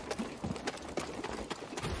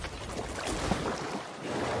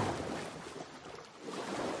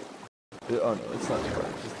 Oh no, it's not too hard.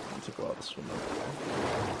 It took a while to swim up there.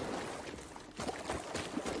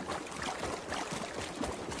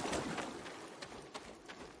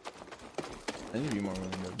 I need to be more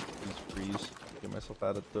willing to use freeze to get myself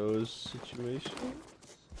out of those situations.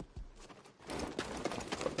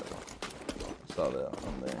 Saw that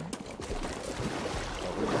on there.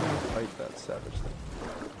 Oh, we're gonna fight that savage thing.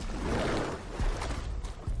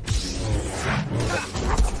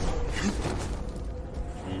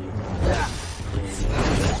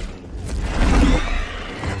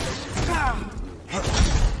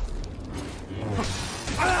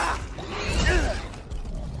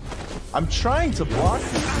 I'm trying to block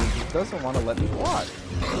this, and it doesn't want to let me block.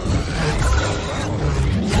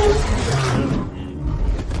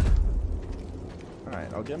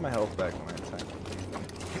 Alright, I'll get my health back when I attack.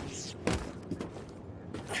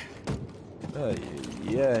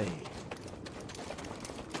 Yay.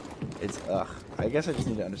 It's, I guess I just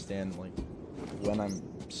need to understand, like, when I'm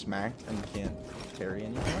smacked and can't parry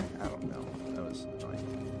anymore. I don't know. That was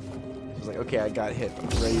annoying. It was like, okay, I got hit. I'm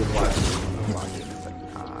ready to block it. It's like,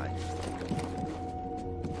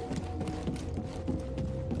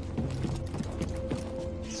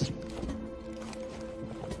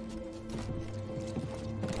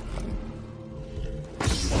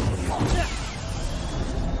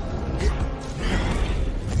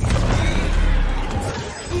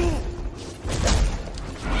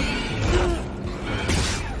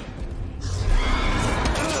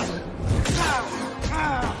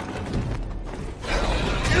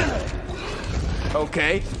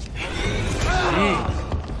 okay. Jeez.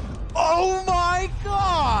 Oh my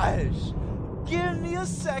gosh! Give me a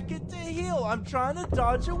second to heal. I'm trying to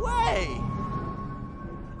dodge away.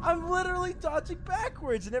 I'm literally dodging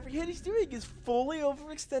backwards, and every hit he's doing is fully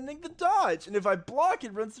overextending the dodge. And if I block,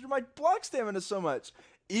 it runs through my block stamina so much,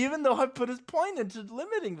 even though I put his point into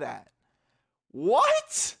limiting that.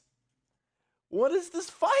 What? What is this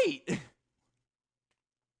fight?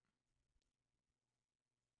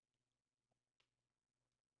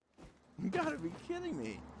 You gotta be kidding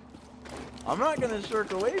me. I'm not gonna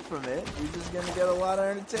shirk away from it. You're just gonna get a lot of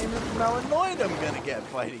entertainment from how annoyed I'm gonna get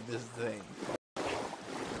fighting this thing.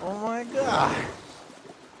 Oh my god.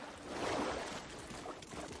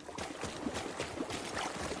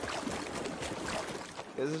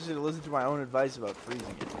 Guess I should have listened to my own advice about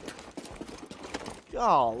freezing it.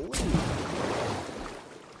 Golly.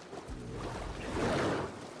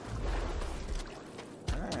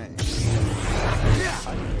 Alright.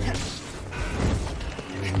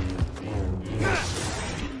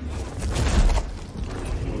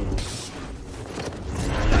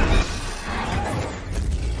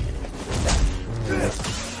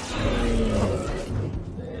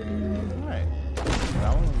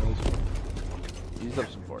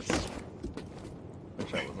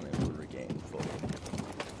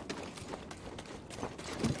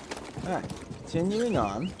 Alright, continuing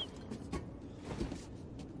on.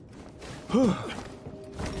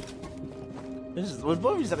 This is what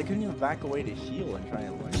blew me is that I couldn't even back away to heal and try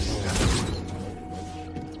and learn.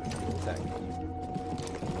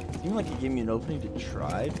 It seemed like it gave me an opening to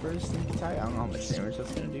try for a sneak attack. I don't know how much damage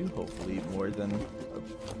that's gonna do. Hopefully more than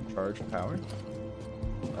a charge power.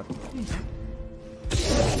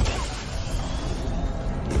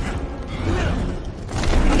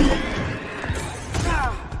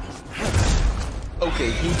 Okay,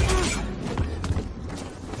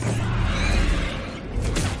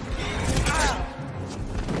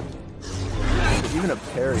 even a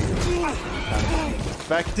parry is kind of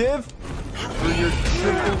effective for your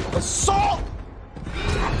triple assault.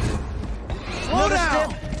 Slow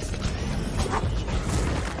down.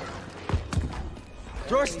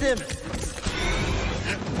 Draw stim.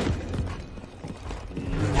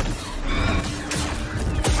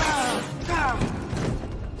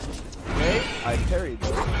 Okay, I parried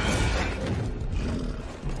those.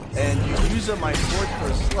 And you use up my sword for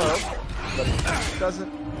a slow, but it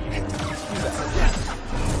doesn't do that.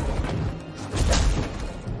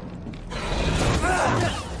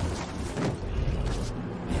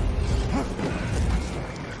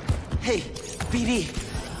 Hey, BD.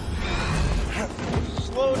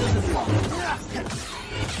 Slow doesn't do it.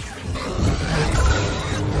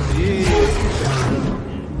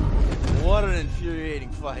 What an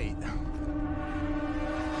infuriating fight.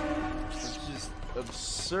 It's just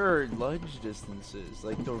absurd lunge distances.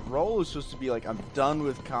 Like, the roll is supposed to be like, I'm done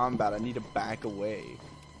with combat, I need to back away.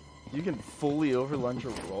 You can fully over lunge a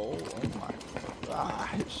roll? Oh my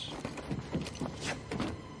gosh.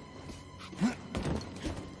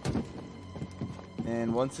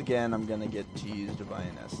 And once again, I'm gonna get teased by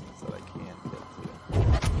an essence that I can't get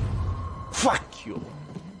to. Fuck you!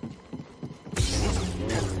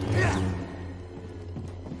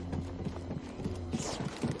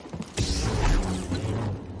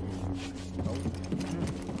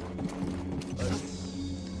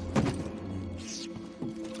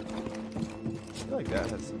 Like that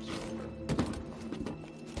has some sort of...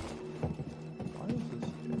 Why is this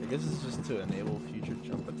here? I guess it's just to enable future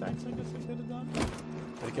jump attacks, I guess I could have done.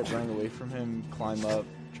 But I kept running away from him, climb up,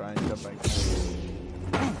 try and jump back down.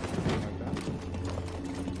 Like that.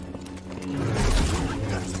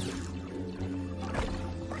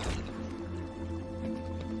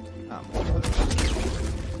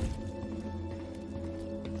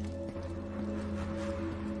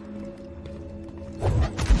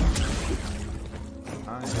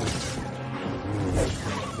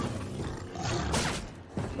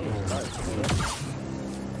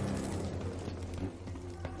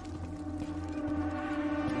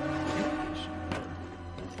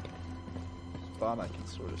 Thought I could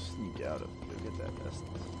sort of sneak out of to get that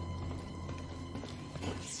essence.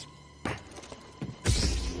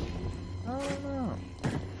 I don't know.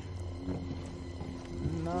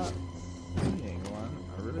 Not seeing one.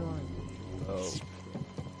 I really want to. Oh.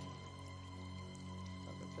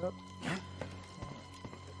 Up.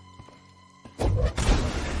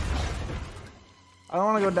 I don't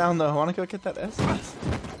want to go down though. I want to go get that essence.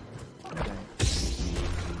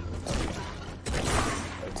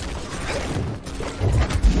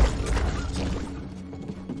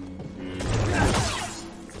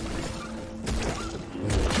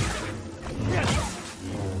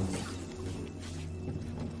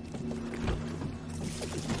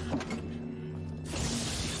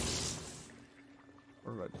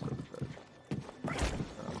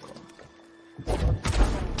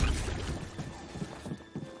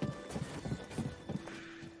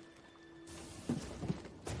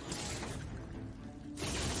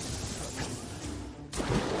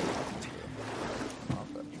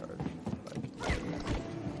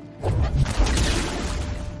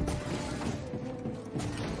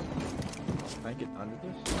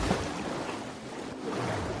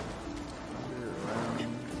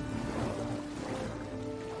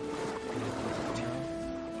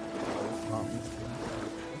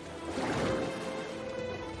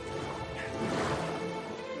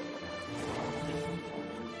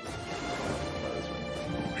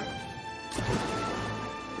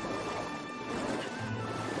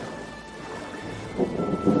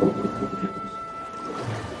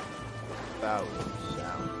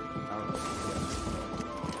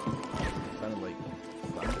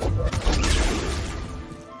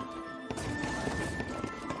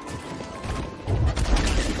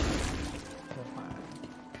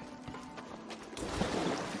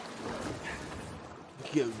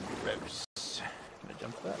 Gross. Can I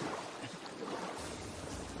jump that?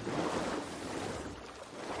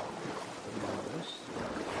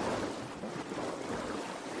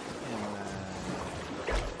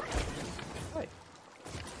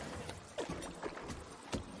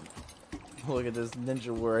 Look at this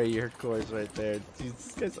Ninja Warrior course right there. Dude,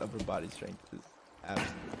 this guy's upper body strength is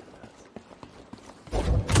absolutely nuts.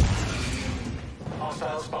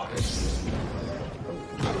 Hostile spotted.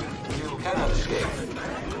 You cannot escape.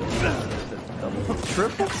 Double,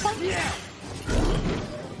 triple? Yeah.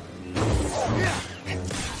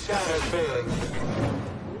 Scanner failing.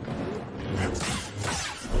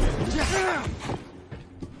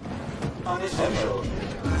 Unessential.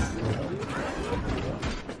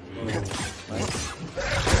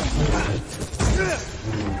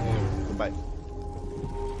 Goodbye.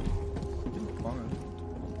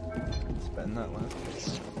 Spend that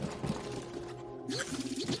last.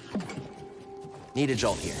 Need a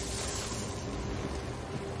jolt here.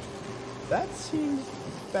 That seems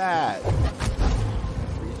bad.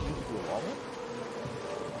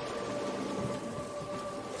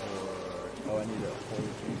 Oh, I need a whole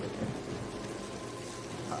change.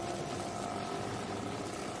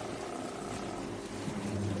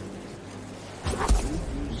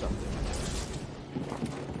 Do something.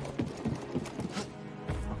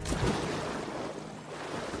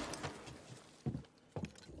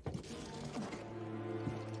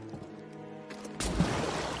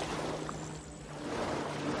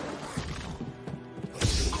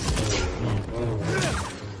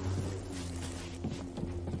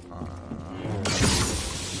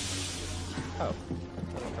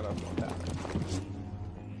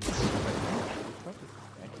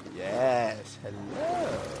 Yes,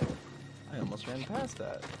 hello. I almost ran past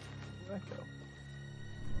that. Where did that go?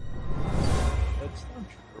 Red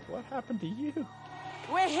Stormtrooper, what happened to you?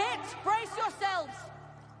 We're hit! Brace yourselves!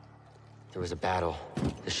 There was a battle.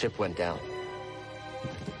 The ship went down.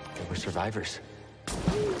 There were survivors.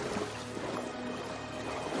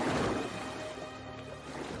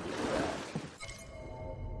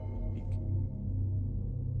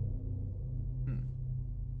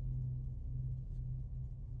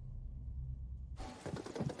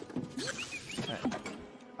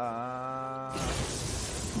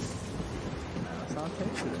 That's not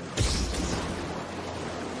tasted.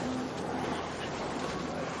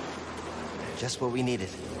 Just what we needed.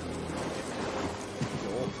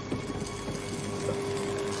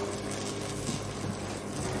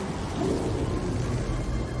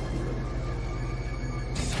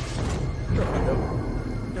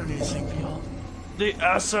 Don't need to sing for y'all. The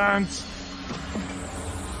essence!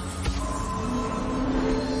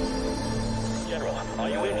 General, are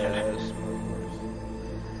you injured?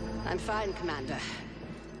 I'm fine, Commander.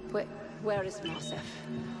 Where is Mosef?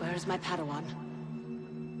 Where is my Padawan?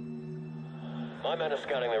 My men are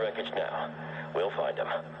scouting the wreckage now. We'll find them.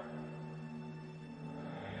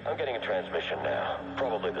 I'm getting a transmission now.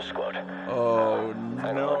 Probably the squad. Oh,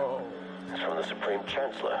 Hang no. on. It's from the Supreme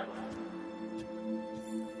Chancellor.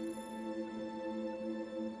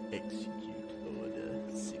 Execute Order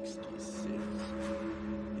 66.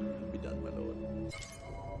 Be done, my lord.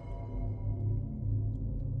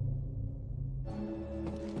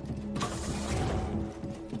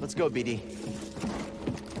 Let's go, BD.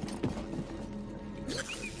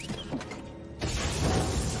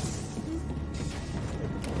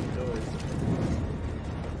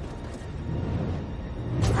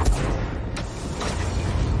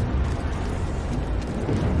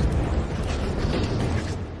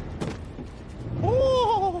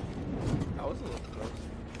 Oh! That was a little close.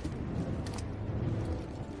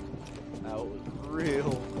 That was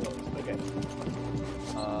real close. Okay.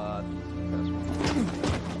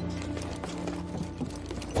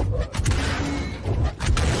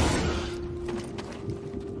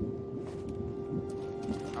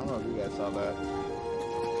 I don't know if you guys saw that.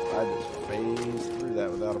 I just phased through that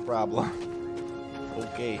without a problem.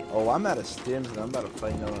 Okay. Oh, I'm out of stims and I'm about to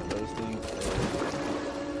fight another one of those things.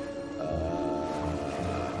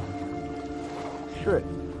 Sure.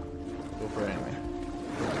 Go for it anyway.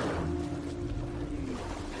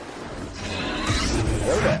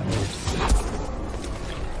 Go that.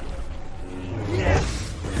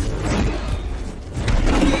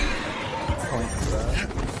 Point that.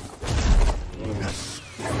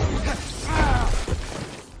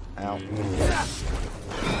 Ow. Okay.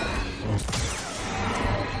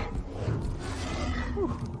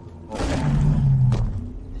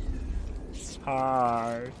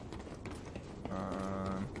 Hard.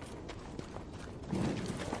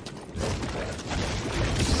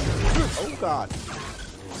 Oh God.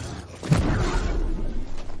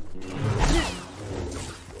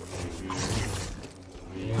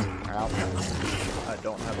 Ow. I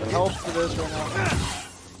don't have the health for this right now.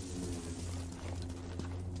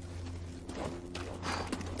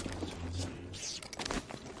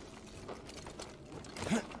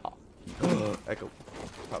 Echo.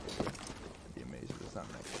 Probably. I'd be amazed if it's not an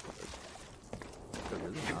echo. But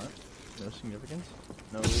really not. No significance.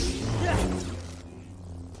 No.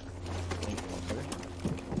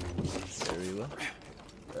 Very well.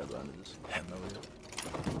 Grab onto this.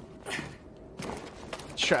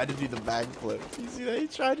 Tried to do the backflip. You see that? He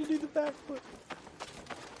tried to do the backflip.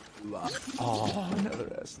 Oh,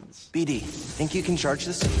 another essence. BD, think you can charge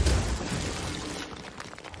this?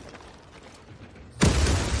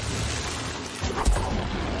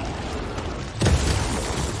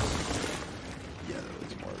 Yeah, that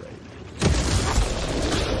looks more right.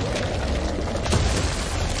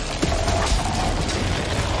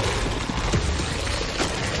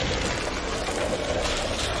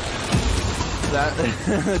 That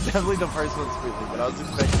definitely the first one's creepy, but I was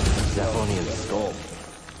expecting Zephonian's skull.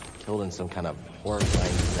 Killed in some kind of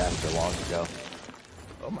horrifying disaster long ago.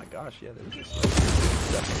 Oh my gosh, yeah, there was just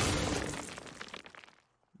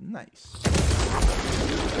nice.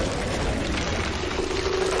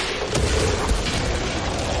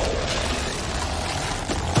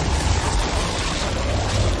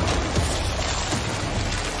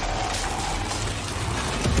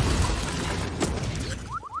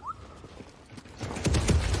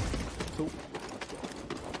 Cool.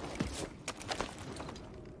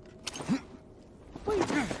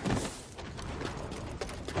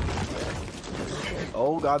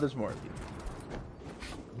 Oh God, there's more of you.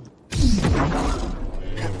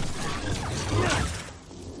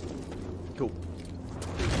 Cool.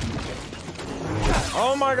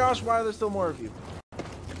 Oh my gosh, why are there still more of you?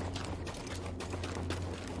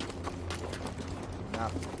 Nah.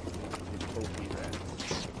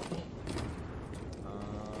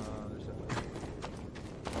 There's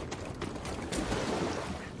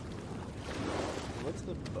what's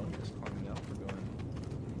the bonus climbing out for going?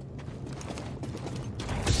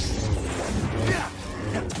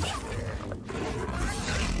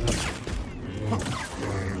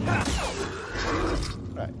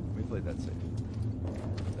 Alright, we played that safe.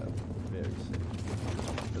 That's very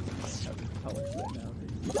safe. Doesn't have health right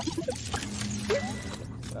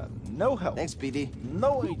now. No health. Thanks, BD.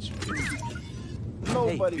 No HP.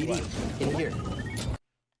 Nobody. Hey, BD, in here.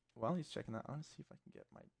 While he's checking that, I want to see if I can get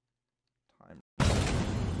my time. I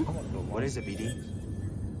want to go. What is it, BD?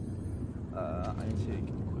 I need to take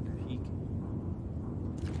a quick peek.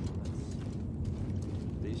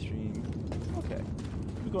 Base stream. Okay.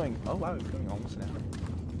 We're going. Oh wow, we're going almost an hour.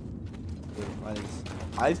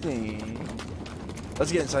 I think.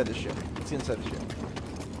 Let's get inside the ship. Let's get inside the ship.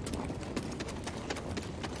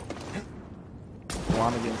 I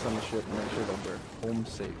want to get inside the ship and make sure that we're home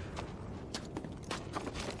safe.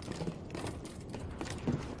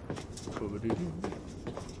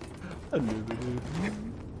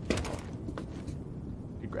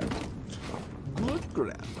 Good grab. Good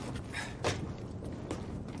grab.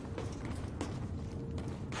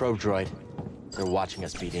 Probe droid. They're watching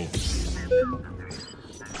us, BD.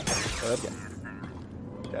 Try that again.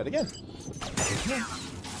 Try it again.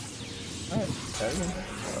 Alright, try it again.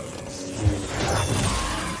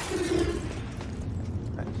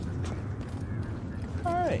 Nice.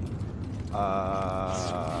 Alright. Can I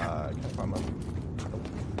find my...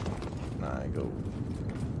 Can I go...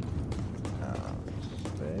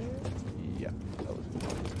 There? Yeah, that was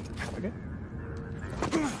good. Okay.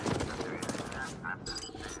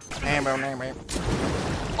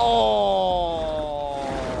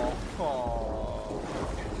 Oh,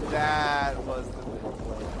 that was the big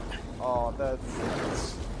play. Oh,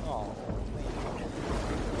 that's oh, man.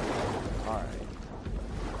 All right,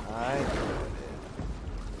 I get it.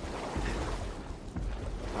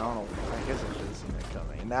 I don't know. I guess I should have seen it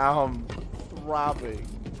coming. Now I'm throbbing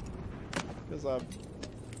because I'm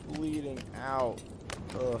bleeding out.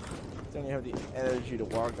 Ugh, don't even have the energy to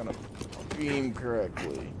walk on a beam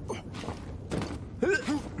correctly.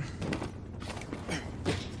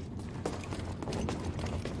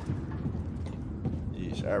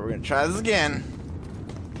 Yeesh, alright, we're gonna try this again.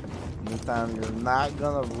 This time you're not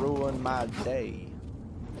gonna ruin my day.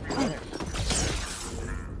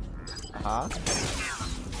 Uh-huh.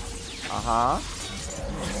 Uh-huh.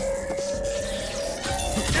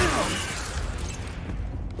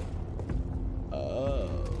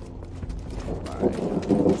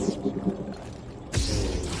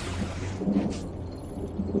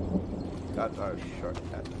 That's our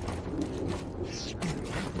shortcut.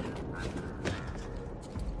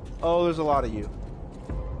 Oh, there's a lot of you.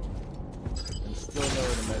 And still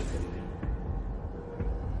nowhere to meditate.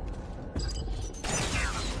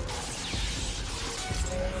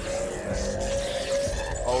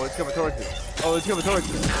 Oh, it's coming towards me. Oh, it's coming towards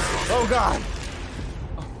me. Oh, God.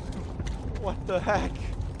 Oh, what the heck? I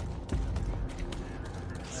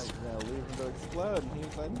was gonna leave him to explode, and he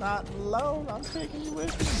was like, not alone, I'm taking you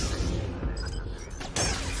with me.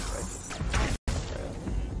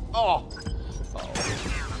 Oh! Oh.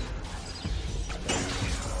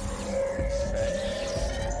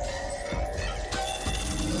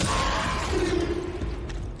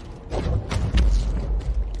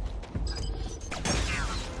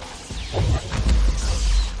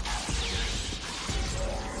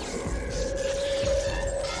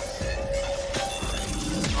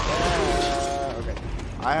 Okay.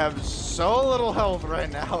 I have so little health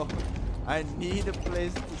right now. I need a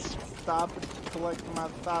place to stop and collect my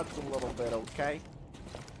thoughts a little bit, okay?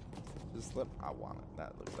 Just slip. I want it.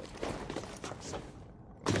 That looks like it.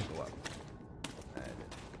 I'm gonna go up.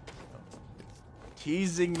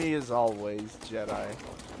 Teasing me as always, Jedi. They're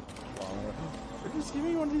just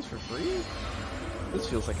giving me one of these for free? This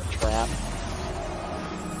feels like a trap.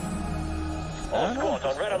 All squads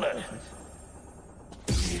on red alert.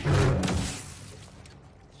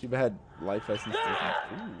 Too bad life essence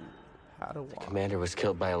doesn't. Ooh, how to walk. Commander was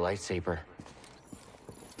killed by a lightsaber.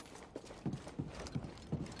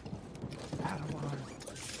 How to walk.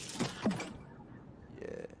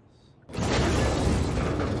 Yes.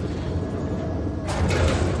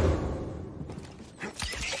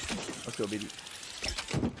 Let's go, baby.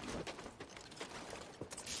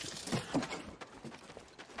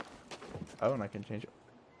 Oh, and I can change it.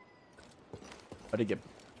 How to get.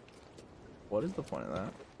 What is the point of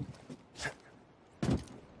that?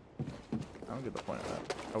 I don't get the point of that.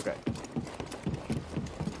 Okay.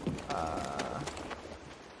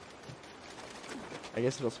 I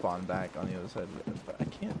guess it'll spawn back on the other side of it, but I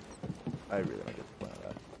can't. I really don't get the point of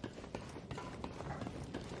that.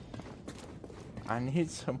 I need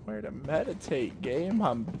somewhere to meditate, game.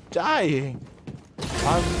 I'm dying.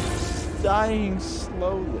 I'm dying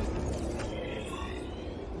slowly.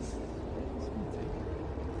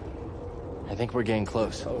 I think we're getting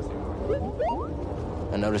close.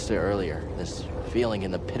 I noticed it earlier, this feeling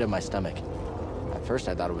in the pit of my stomach. At first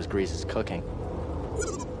I thought it was Grease's cooking.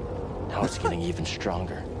 Now it's getting even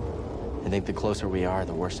stronger. I think the closer we are,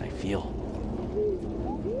 the worse I feel.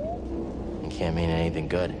 It can't mean anything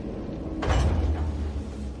good.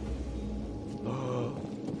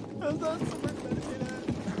 That's not somewhere to meditate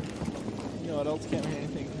at. You know what else can't mean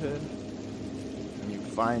anything good? When you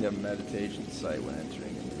find a meditation site when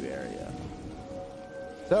entering a new area.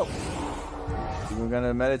 So, we're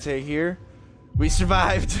gonna meditate here. We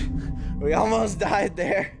survived. We almost died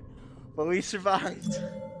there, but we survived.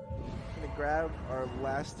 Gonna grab our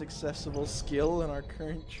last accessible skill in our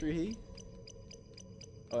current tree.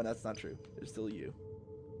 Oh, that's not true. There's still you.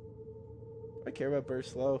 Do I care about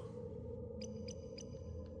burst slow?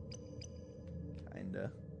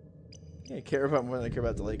 Kinda. Yeah, I care about more than I care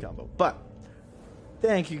about delay combo. But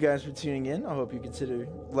thank you guys for tuning in. I hope you consider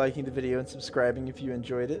liking the video and subscribing if you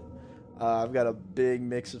enjoyed it. I've got a big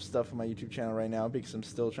mix of stuff on my YouTube channel right now because I'm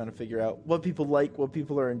still trying to figure out what people like, what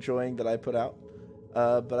people are enjoying that I put out.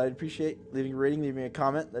 But I'd appreciate leaving a rating, leaving a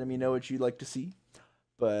comment, letting me know what you'd like to see.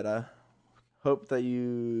 But hope that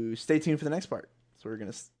you stay tuned for the next part. So we're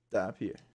going to stop here.